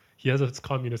communism. He has a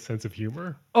communist sense of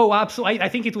humor. Oh, absolutely. I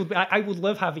think it would be, I would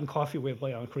love having coffee with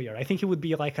Leon Krier. I think it would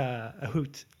be like a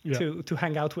hoot to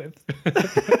hang out with.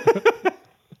 This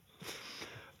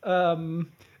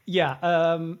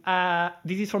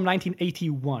is from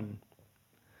 1981.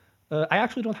 I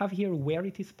actually don't have here where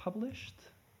it is published.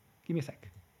 Give me a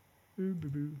sec.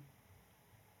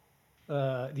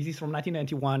 This is from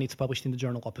 1991. It's published in the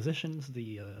journal Oppositions,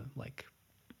 the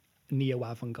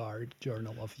neo-avant-garde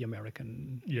journal of the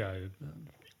American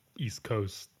East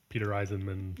Coast, Peter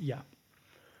Eisenman. Yeah.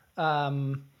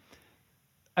 And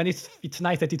it's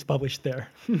nice that it's published there.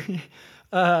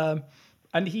 And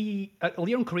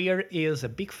Leon Krier is a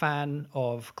big fan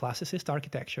of classicist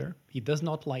architecture. He does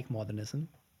not like modernism.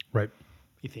 Right.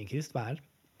 He thinks it's bad,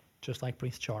 just like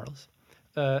Prince Charles.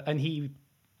 And he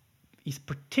is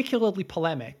particularly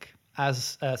polemic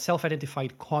as a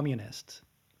self-identified communist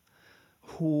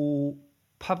who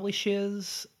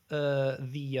publishes a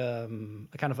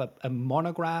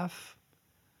monograph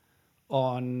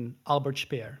on Albert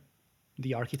Speer,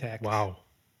 the architect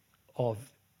of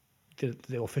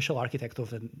the official architect of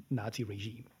the Nazi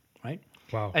regime, right?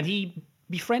 Wow. And he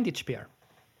befriended Speer.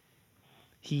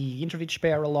 He interviewed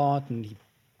Speer a lot, and he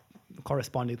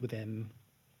corresponded with him.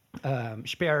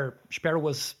 Speer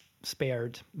was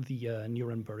spared the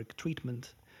Nuremberg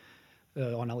treatment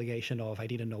on allegation of I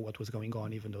didn't know what was going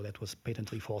on, even though that was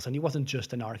patently false. And he wasn't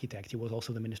just an architect; he was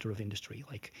also the Minister of Industry.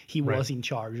 Like he was in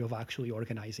charge of actually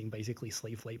organizing basically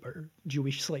slave labor,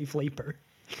 Jewish slave labor,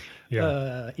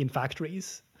 in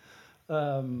factories.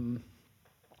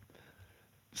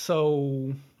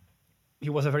 So he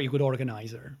was a very good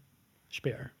organizer,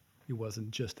 Speer. He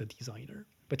wasn't just a designer,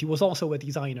 but he was also a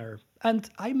designer, and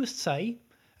I must say,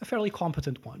 a fairly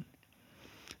competent one.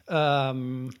 In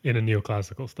a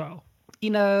neoclassical style.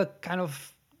 In a kind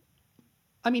of,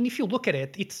 I mean, if you look at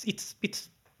it,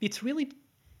 it's really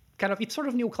kind of, it's sort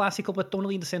of neoclassical, but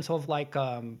only in the sense of like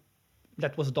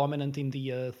that was dominant in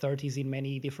the 30s in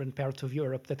many different parts of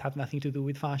Europe that had nothing to do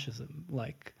with fascism.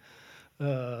 Like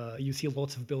you see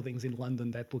lots of buildings in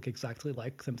London that look exactly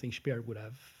like something Speer would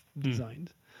have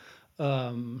designed.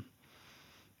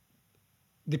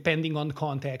 Depending on the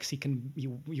context,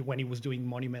 when he was doing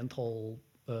monumental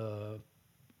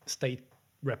state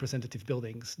representative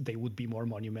buildings, they would be more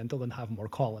monumental and have more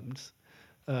columns.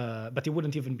 But it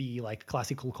wouldn't even be like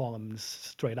classical columns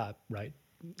straight up, right?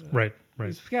 Right.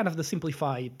 It's kind of the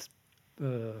simplified,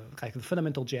 like the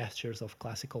fundamental gestures of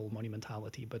classical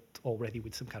monumentality, but already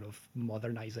with some kind of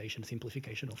modernization,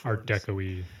 simplification of forms. Art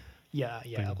Deco-y. Yeah,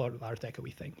 a lot of Art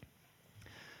Deco-y thing.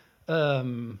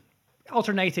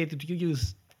 Alternated, you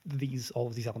use all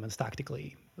of these elements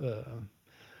tactically.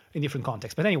 in different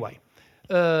contexts. But anyway,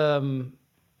 Krier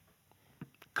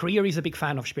is a big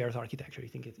fan of Speer's architecture.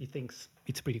 He thinks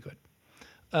it's pretty good.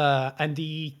 And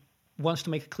he wants to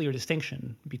make a clear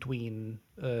distinction between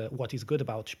what is good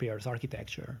about Speer's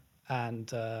architecture and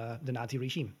the Nazi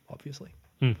regime, obviously.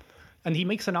 And he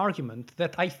makes an argument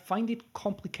that I find it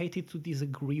complicated to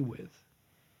disagree with,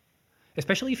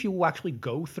 especially if you actually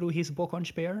go through his book on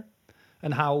Speer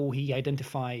and how he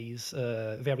identifies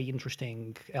very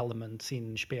interesting elements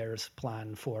in Speer's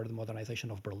plan for the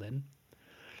modernization of Berlin,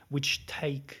 which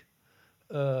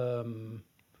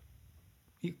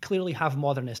clearly have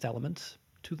modernist elements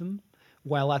to them,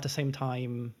 while at the same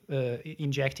time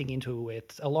injecting into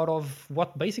it a lot of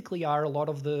what basically are a lot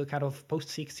of the kind of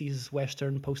post-60s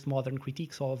Western, postmodern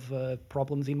critiques of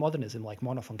problems in modernism, like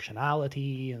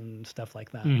monofunctionality and stuff like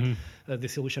that, the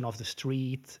solution of the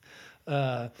street.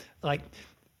 If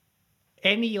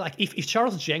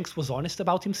Charles Jenks was honest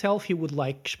about himself, he would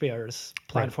like Speer's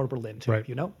plan for Berlin too,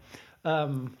 you know?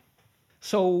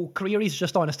 So Krier is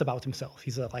just honest about himself.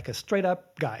 He's like a straight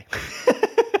up guy.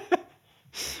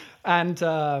 And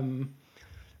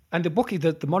the book,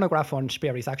 the monograph on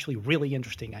Speer is actually really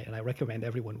interesting, and I recommend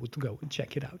everyone would go and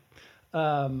check it out.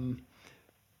 And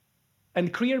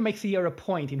Krier makes here a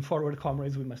point in Forward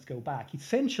Comrades We Must Go Back,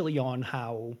 essentially on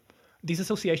how this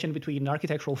association between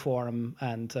architectural form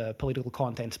and political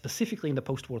content, specifically in the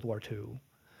post-World War II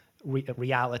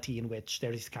reality in which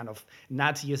there is kind of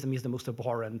Nazism is the most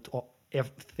abhorrent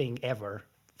thing ever,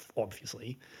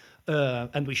 obviously.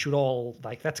 And we should all,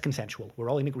 that's consensual. We're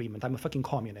all in agreement. I'm a fucking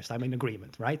communist. I'm in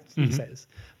agreement, right? He says.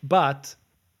 But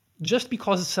just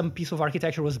because some piece of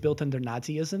architecture was built under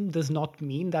Nazism does not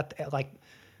mean that,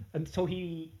 and so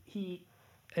he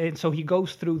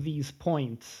goes through these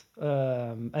points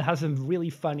and has some really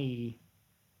funny,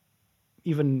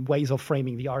 even ways of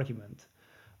framing the argument.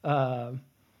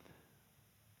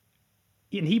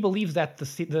 And he believes that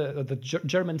the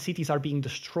German cities are being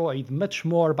destroyed much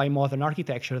more by modern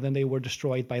architecture than they were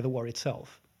destroyed by the war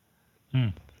itself.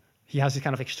 He has this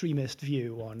kind of extremist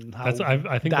view on how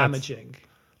I think damaging.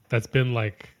 That's been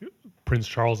like Prince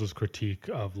Charles's critique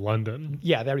of London.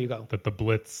 Yeah, there you go. That the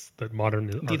Blitz, that modern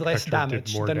did less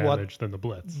damage did more than damage than the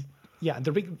Blitz. Yeah,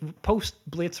 the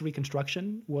post-Blitz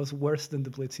reconstruction was worse than the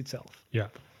Blitz itself. Yeah.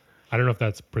 I don't know if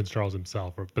that's Prince Charles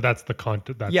himself, but that's the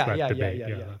content. That's that debate.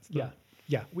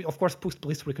 Yeah. Of course,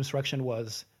 post-Blitz reconstruction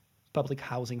was public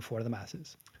housing for the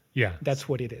masses. Yeah. That's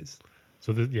what it is.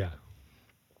 So,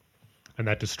 and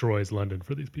that destroys London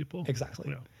for these people. Exactly.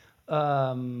 Yeah.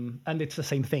 And it's the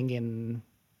same thing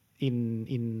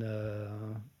in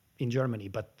Germany.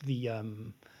 But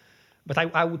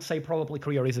I would say probably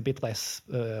Krier is a bit less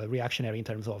reactionary in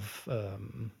terms of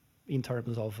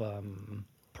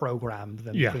program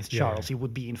than Prince Charles. He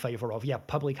would be in favor of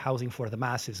public housing for the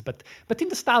masses, but in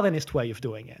the Stalinist way of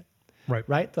doing it,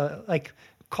 right? Like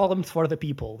columns for the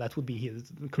people. That would be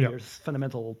his Krier's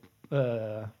fundamental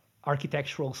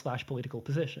architectural/political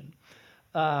position.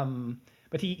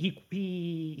 But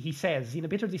he says in a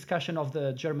bitter discussion of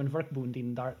the German Werkbund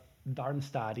in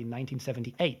Darmstadt in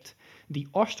 1978, the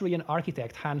Austrian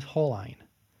architect Hans Hollein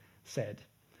said,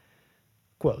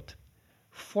 quote,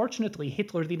 "Fortunately,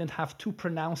 Hitler didn't have too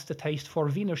pronounced a taste for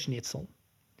Wiener Schnitzel.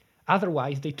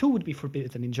 Otherwise, they too would be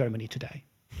forbidden in Germany today."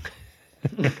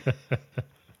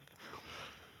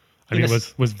 I mean,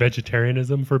 was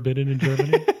vegetarianism forbidden in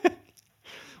Germany?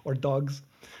 Or dogs.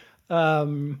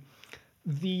 And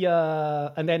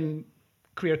then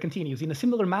Krier continues, "In a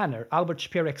similar manner, Albert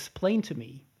Speer explained to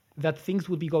me that things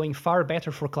would be going far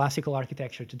better for classical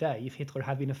architecture today if Hitler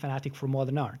had been a fanatic for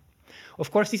modern art.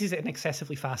 Of course, this is an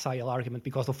excessively facile argument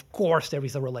because, of course, there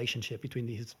is a relationship between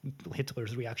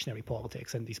Hitler's reactionary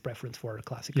politics and this preference for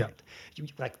classic art.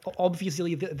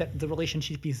 Obviously, the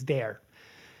relationship is there.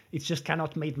 It's just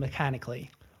cannot made mechanically.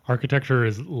 Architecture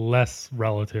is less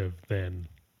relative than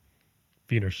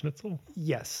Wiener Schnitzel.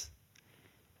 Yes.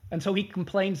 And so he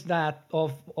complains that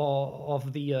of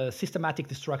the systematic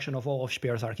destruction of all of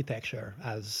Speer's architecture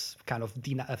as kind of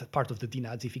as part of the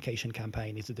denazification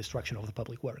campaign is the destruction of the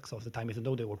public works of the time, even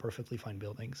though they were perfectly fine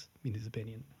buildings, in his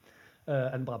opinion,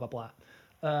 and blah, blah, blah.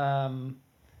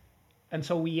 And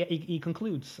so he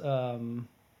concludes,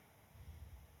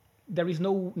 there is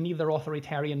neither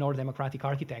authoritarian nor democratic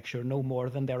architecture, no more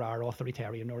than there are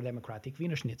authoritarian or democratic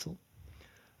Wiener Schnitzel.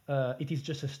 It is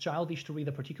just as childish to read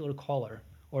a particular color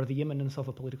or the immanence of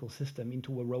a political system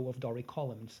into a row of Doric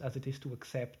columns as it is to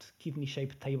accept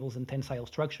kidney-shaped tables and tensile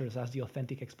structures as the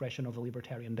authentic expression of a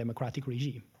libertarian democratic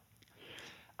regime.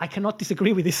 I cannot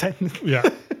disagree with this sentence. Yeah.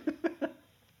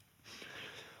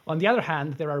 On the other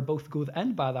hand, there are both good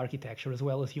and bad architecture as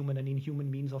well as human and inhuman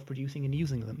means of producing and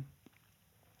using them.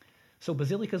 So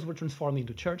basilicas were transformed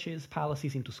into churches,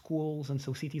 palaces into schools, and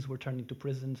so cities were turned into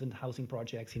prisons and housing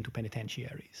projects into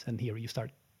penitentiaries. And here he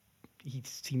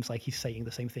seems like he's saying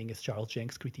the same thing as Charles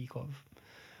Jenk's critique of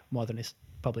modernist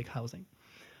public housing.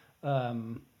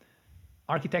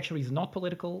 Architecture is not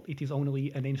political, it is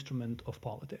only an instrument of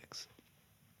politics.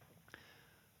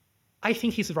 I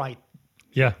think he's right.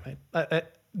 Yeah. Right?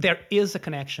 There is a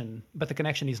connection, but the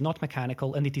connection is not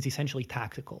mechanical and it is essentially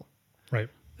tactical. Right.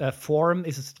 Form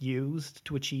is used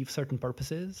to achieve certain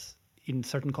purposes in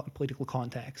certain political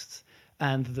contexts,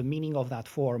 and the meaning of that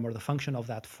form or the function of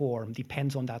that form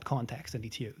depends on that context and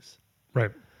its use.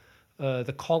 Right.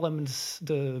 The columns,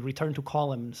 the return to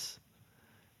columns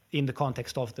in the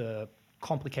context of the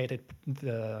complicated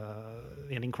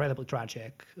and incredibly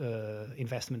tragic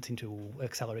investments into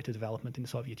accelerated development in the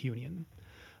Soviet Union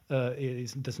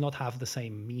does not have the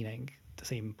same meaning, the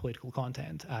same political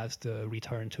content as the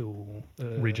return to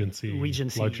Regency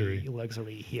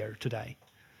luxury here today,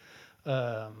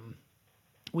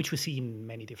 which we see in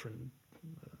many different.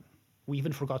 We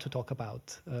even forgot to talk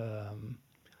about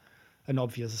an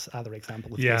obvious other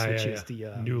example of this, which is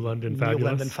the New London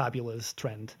Fabulous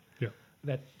trend. Yeah.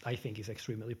 That I think is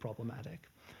extremely problematic.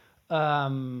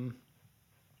 And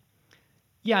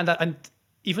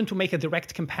even to make a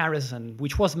direct comparison,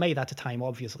 which was made at the time,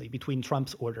 obviously, between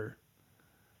Trump's order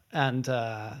and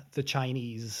the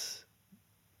Chinese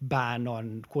ban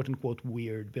on quote-unquote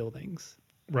weird buildings.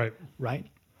 Right. Right?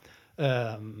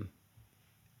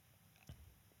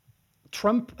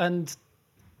 Trump and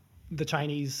the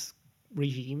Chinese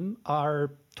regime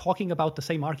are talking about the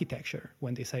same architecture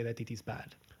when they say that it is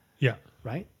bad. Yeah.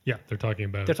 Right? Yeah, they're talking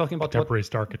about contemporary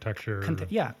architecture.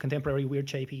 Contemporary weird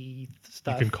shapey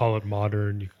stuff. You can call it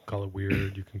modern, you can call it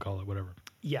weird, you can call it whatever.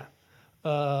 Yeah.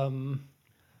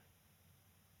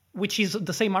 Which is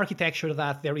the same architecture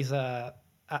that there is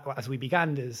as we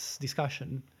began this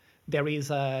discussion, there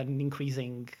is an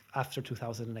increasing, after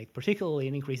 2008 particularly,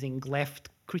 an increasing left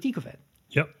critique of it.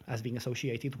 Yep. As being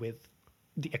associated with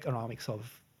the economics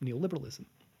of neoliberalism.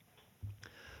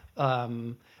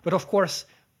 But of course,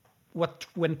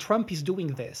 when Trump is doing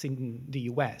this in the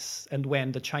US and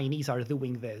when the Chinese are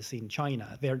doing this in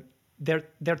China,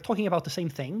 they're talking about the same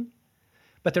thing,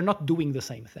 but they're not doing the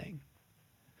same thing.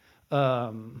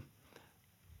 In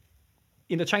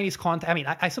the Chinese context, I mean,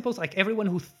 I suppose like everyone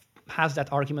who has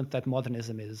that argument that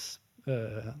modernism is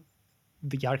the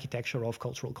architecture of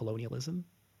cultural colonialism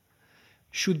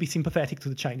should be sympathetic to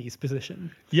the Chinese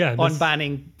position on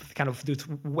banning kind of this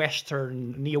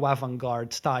Western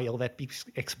neo-avant-garde style that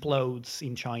explodes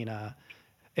in China,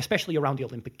 especially around the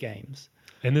Olympic Games.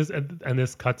 And this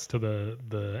cuts to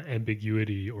the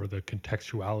ambiguity or the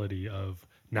contextuality of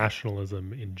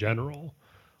nationalism in general.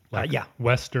 Like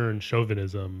Western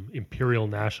chauvinism, imperial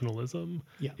nationalism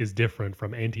is different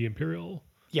from anti-imperial,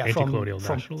 anti-colonial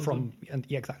nationalism.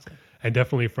 Exactly. And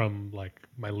definitely from like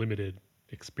my limited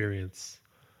experience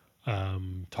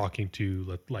talking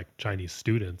to like Chinese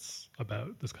students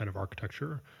about this kind of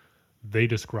architecture,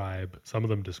 some of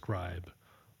them describe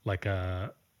like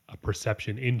a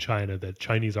perception in China that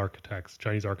Chinese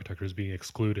architecture is being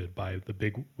excluded by the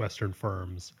big Western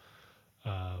firms,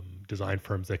 design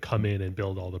firms that come in and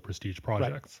build all the prestige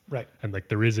projects. Right. And like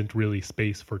there isn't really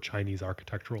space for Chinese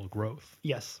architectural growth.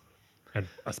 Yes. And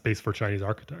a space for Chinese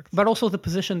architects. But also the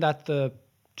position that the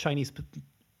Chinese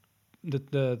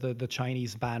the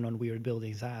Chinese ban on weird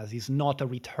buildings is not a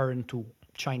return to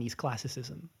Chinese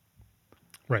classicism.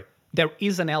 Right. There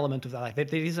is an element of that. Like,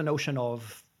 there is a notion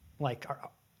of like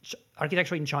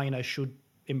architecture in China should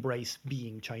embrace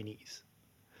being Chinese.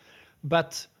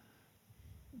 But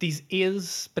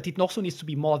it also needs to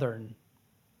be modern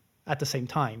at the same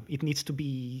time. It needs to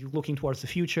be looking towards the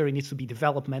future. It needs to be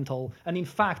developmental. And in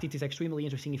fact, it is extremely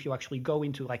interesting if you actually go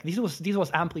into like this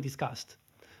was amply discussed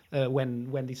when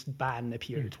this ban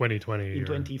appeared in 2020 in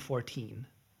 2014.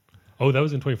 Oh, that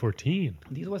was in 2014.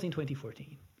 This was in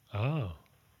 2014. Oh.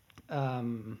 I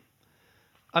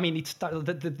mean, this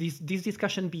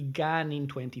discussion began in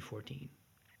 2014,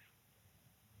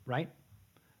 right?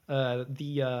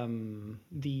 Xi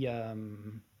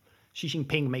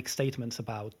Jinping makes statements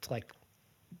about like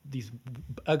these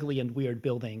ugly and weird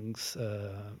buildings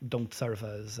don't serve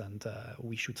us, and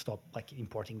we should stop like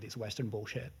importing this Western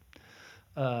bullshit.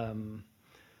 And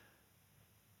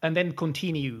then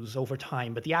continues over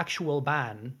time, but the actual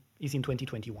ban is in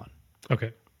 2021.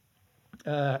 Okay.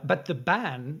 But the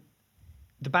ban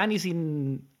is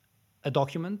in a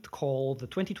document called the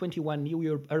 2021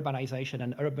 New Urbanization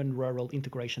and Urban-Rural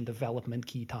Integration Development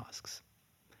Key Tasks.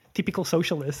 typical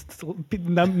socialist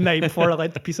name for a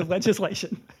piece of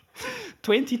legislation.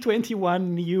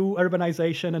 2021 new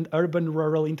urbanization and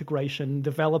urban-rural integration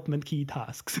development key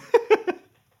tasks.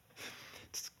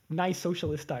 It's a nice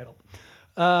socialist title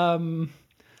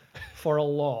for a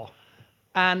law.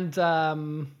 And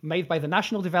made by the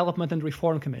National Development and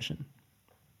Reform Commission.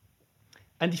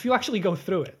 And if you actually go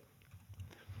through it,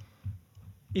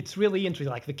 it's really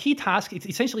interesting. Like the key task, it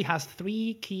essentially has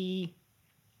three key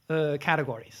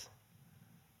categories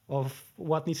of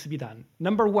what needs to be done.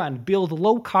 Number one, build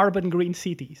low-carbon green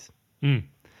cities.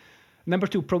 Number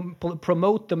two,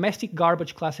 promote domestic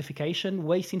garbage classification,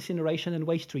 waste incineration, and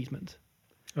waste treatment.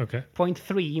 Okay. Point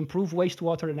three, improve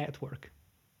wastewater network.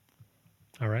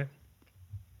 All right.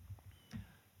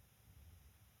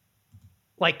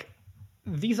 Like,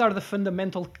 these are the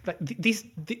fundamental. This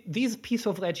piece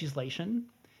of legislation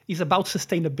is about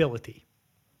sustainability.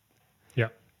 Yeah.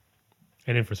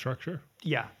 And infrastructure.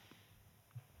 Yeah.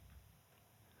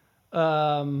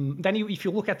 Then if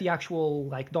you look at the actual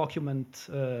document,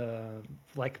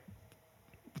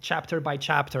 chapter by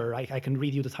chapter, I can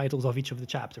read you the titles of each of the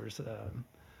chapters.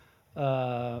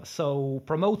 So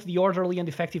promote the orderly and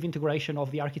effective integration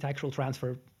of the architectural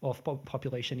transfer of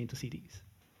population into cities.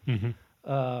 Mm-hmm.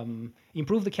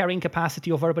 Improve the carrying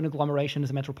capacity of urban agglomerations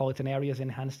and metropolitan areas,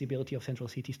 enhance the ability of central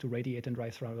cities to radiate and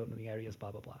drive surrounding areas,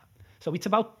 blah, blah, blah. So it's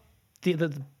about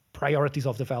the priorities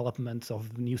of development,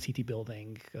 of new city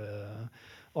building,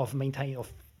 of maintaining,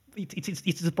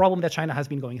 it's the problem that China has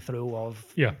been going through of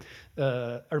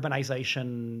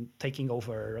urbanization taking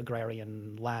over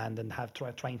agrarian land and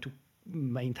trying to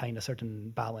maintain a certain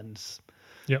balance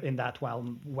in that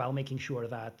while making sure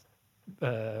that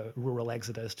rural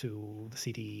exodus to the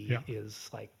city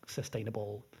is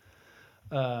sustainable.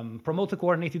 Promote the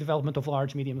coordinated development of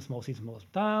large, medium, small cities, small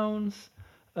towns.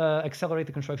 Accelerate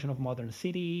the construction of modern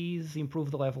cities.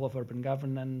 Improve the level of urban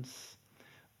governance.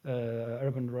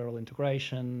 Urban-rural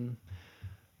integration.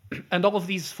 And all of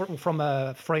these from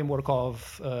a framework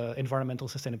of environmental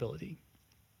sustainability.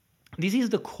 This is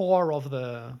the core of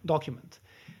the document.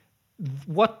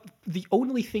 The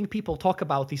only thing people talk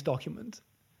about this document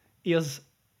is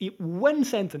one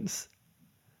sentence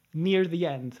near the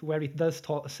end where it does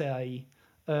say,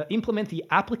 implement the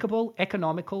applicable,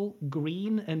 economical,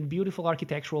 green, and beautiful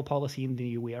architectural policy in the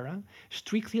new era,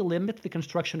 strictly limit the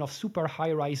construction of super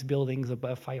high-rise buildings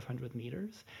above 500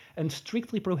 meters, and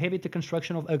strictly prohibit the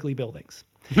construction of ugly buildings.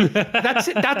 That's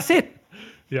it. That's it.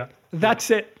 Yeah.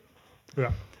 That's it.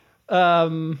 Yeah.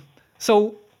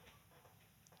 So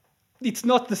it's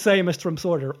not the same as Trump's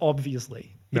order,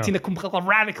 obviously. It's in a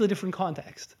radically different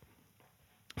context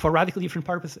for radically different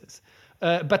purposes.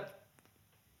 But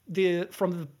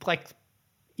from the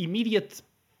immediate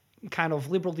kind of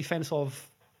liberal defense of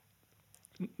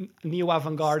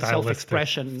neo-avant-garde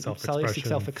stylistic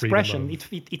self-expression,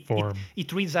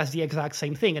 it reads as the exact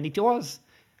same thing. And it was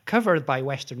covered by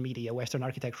Western media, Western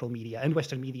architectural media, and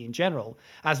Western media in general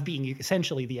as being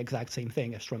essentially the exact same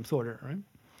thing as Trump's order, right?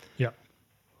 Yeah.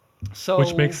 So,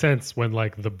 which makes sense when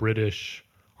the British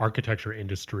architecture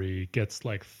industry gets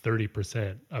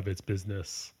 30% of its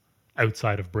business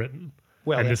outside of Britain.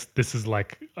 Well, and this is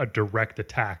a direct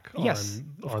attack on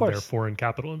their foreign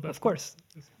capital investment. Of course.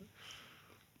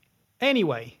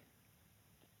 Anyway,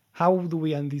 how do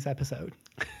we end this episode?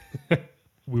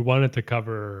 We wanted to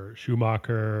cover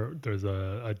Schumacher. There's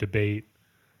a debate.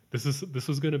 This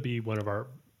was going to be one of our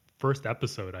first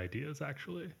episode ideas,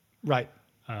 actually. Right.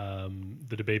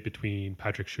 The debate between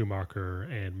Patrick Schumacher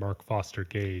and Mark Foster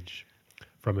Gage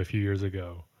from a few years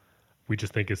ago. We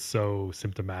just think is so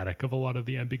symptomatic of a lot of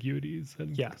the ambiguities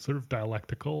and sort of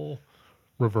dialectical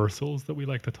reversals that we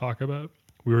like to talk about.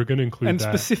 We were going to include that.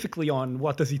 Specifically on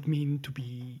what does it mean to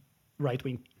be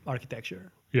right-wing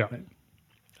architecture. Yeah. Right?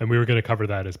 And we were going to cover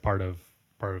that as part of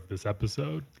this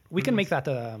episode. We can make that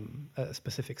a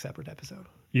specific separate episode.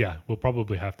 Yeah, we'll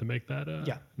probably have to make that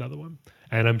another one.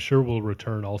 And I'm sure we'll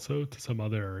return also to some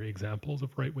other examples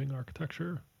of right-wing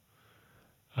architecture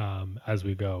as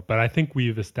we go. But I think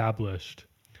we've established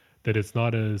that it's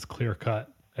not as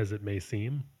clear-cut as it may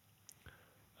seem,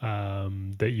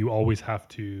 that you always have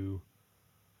to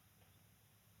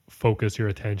focus your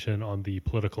attention on the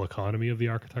political economy of the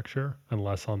architecture and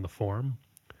less on the form.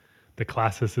 The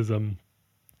classicism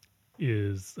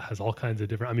has all kinds of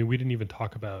different... I mean, we didn't even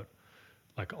talk about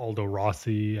Aldo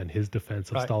Rossi and his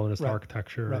defense of Stalinist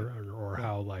architecture or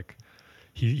how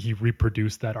he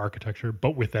reproduced that architecture,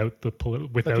 but without the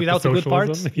without the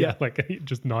socialism. The good parts. Yeah,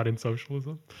 just not in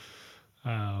socialism.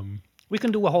 We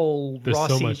can do a whole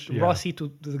Rossi, so much, Rossi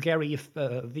to the Gary,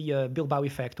 the Bilbao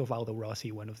effect of Aldo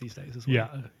Rossi one of these days as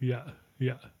well.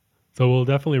 Yeah. So we'll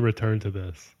definitely return to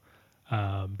this.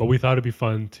 But we thought it'd be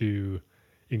fun to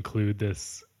include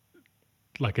this,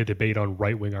 like a debate on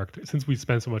right-wing architecture, since we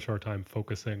spend so much of our time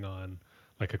focusing on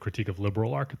like a critique of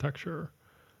liberal architecture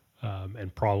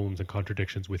and problems and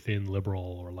contradictions within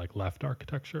liberal or like left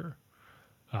architecture.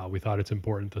 We thought it's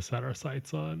important to set our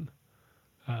sights on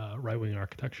right-wing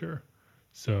architecture.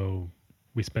 So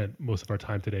we spent most of our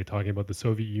time today talking about the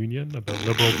Soviet Union, about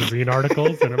liberal cuisine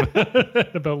articles, and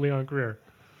about Leon Greer.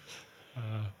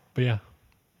 But yeah,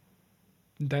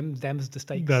 Them's the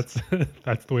stakes. that's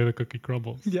the way the cookie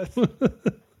crumbles. Yes.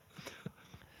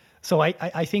 So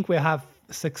I think we have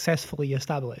successfully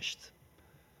established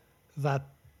that.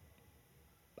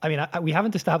 I mean, we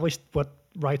haven't established what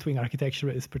right-wing architecture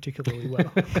is particularly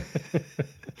well.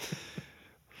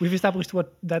 We've established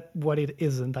what it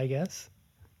isn't, I guess.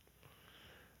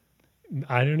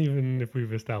 I don't even know if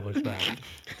we've established that.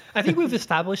 I think we've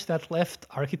established that left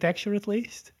architecture, at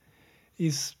least,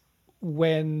 is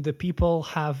when the people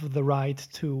have the right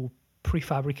to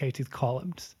prefabricated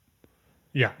columns.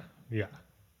 Yeah.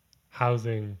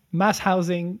 Housing. Mass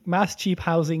cheap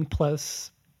housing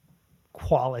plus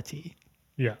quality.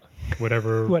 Yeah.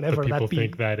 Whatever Whatever the people that be.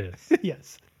 think that is.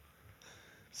 Yes.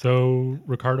 So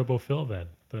Ricardo Bofill then,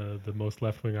 the most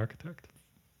left-wing architect.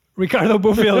 Ricardo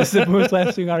Bofill is the most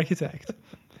left-wing architect.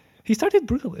 He started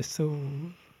Brutalist, so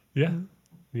Yeah.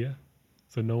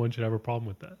 So no one should have a problem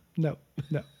with that. no.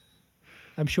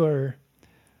 I'm sure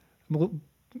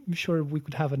we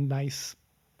could have a nice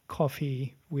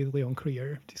coffee with Leon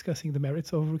Greer discussing the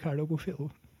merits of Ricardo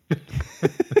Bofill.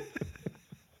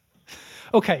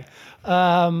 Okay.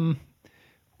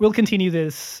 We'll continue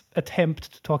this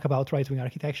attempt to talk about right-wing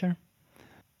architecture.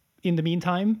 In the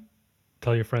meantime,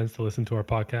 Tell your friends to listen to our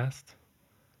podcast.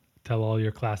 Tell all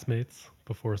your classmates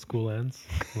before school ends,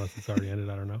 unless it's already ended.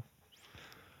 I don't know.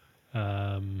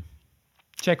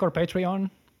 check our Patreon.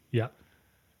 Yeah.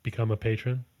 Become a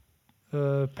patron.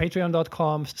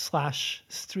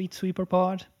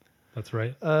 Patreon.com/StreetSweeperPod. That's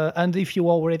right. And if you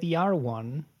already are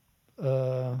one,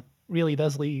 really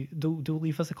do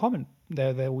leave us a comment.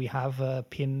 There we have a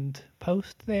pinned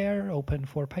post there, open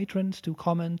for patrons to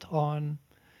comment on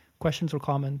questions or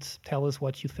comments. Tell us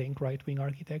what you think right-wing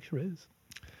architecture is.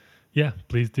 Yeah,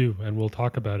 please do, and we'll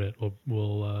talk about it.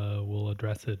 We'll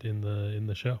address it in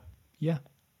the show. Yeah,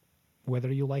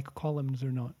 whether you like columns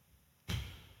or not.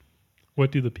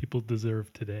 What do the people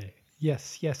deserve today?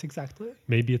 Yes, exactly.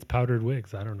 Maybe it's powdered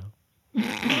wigs. I don't know.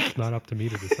 It's not up to me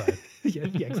to decide. yeah,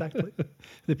 exactly.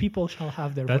 The people shall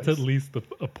have their That's voice. at least a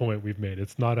point we've made.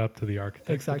 It's not up to the architect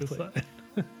Exactly. to decide.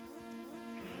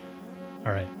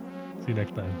 All right. See you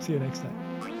next time. See you next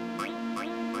time.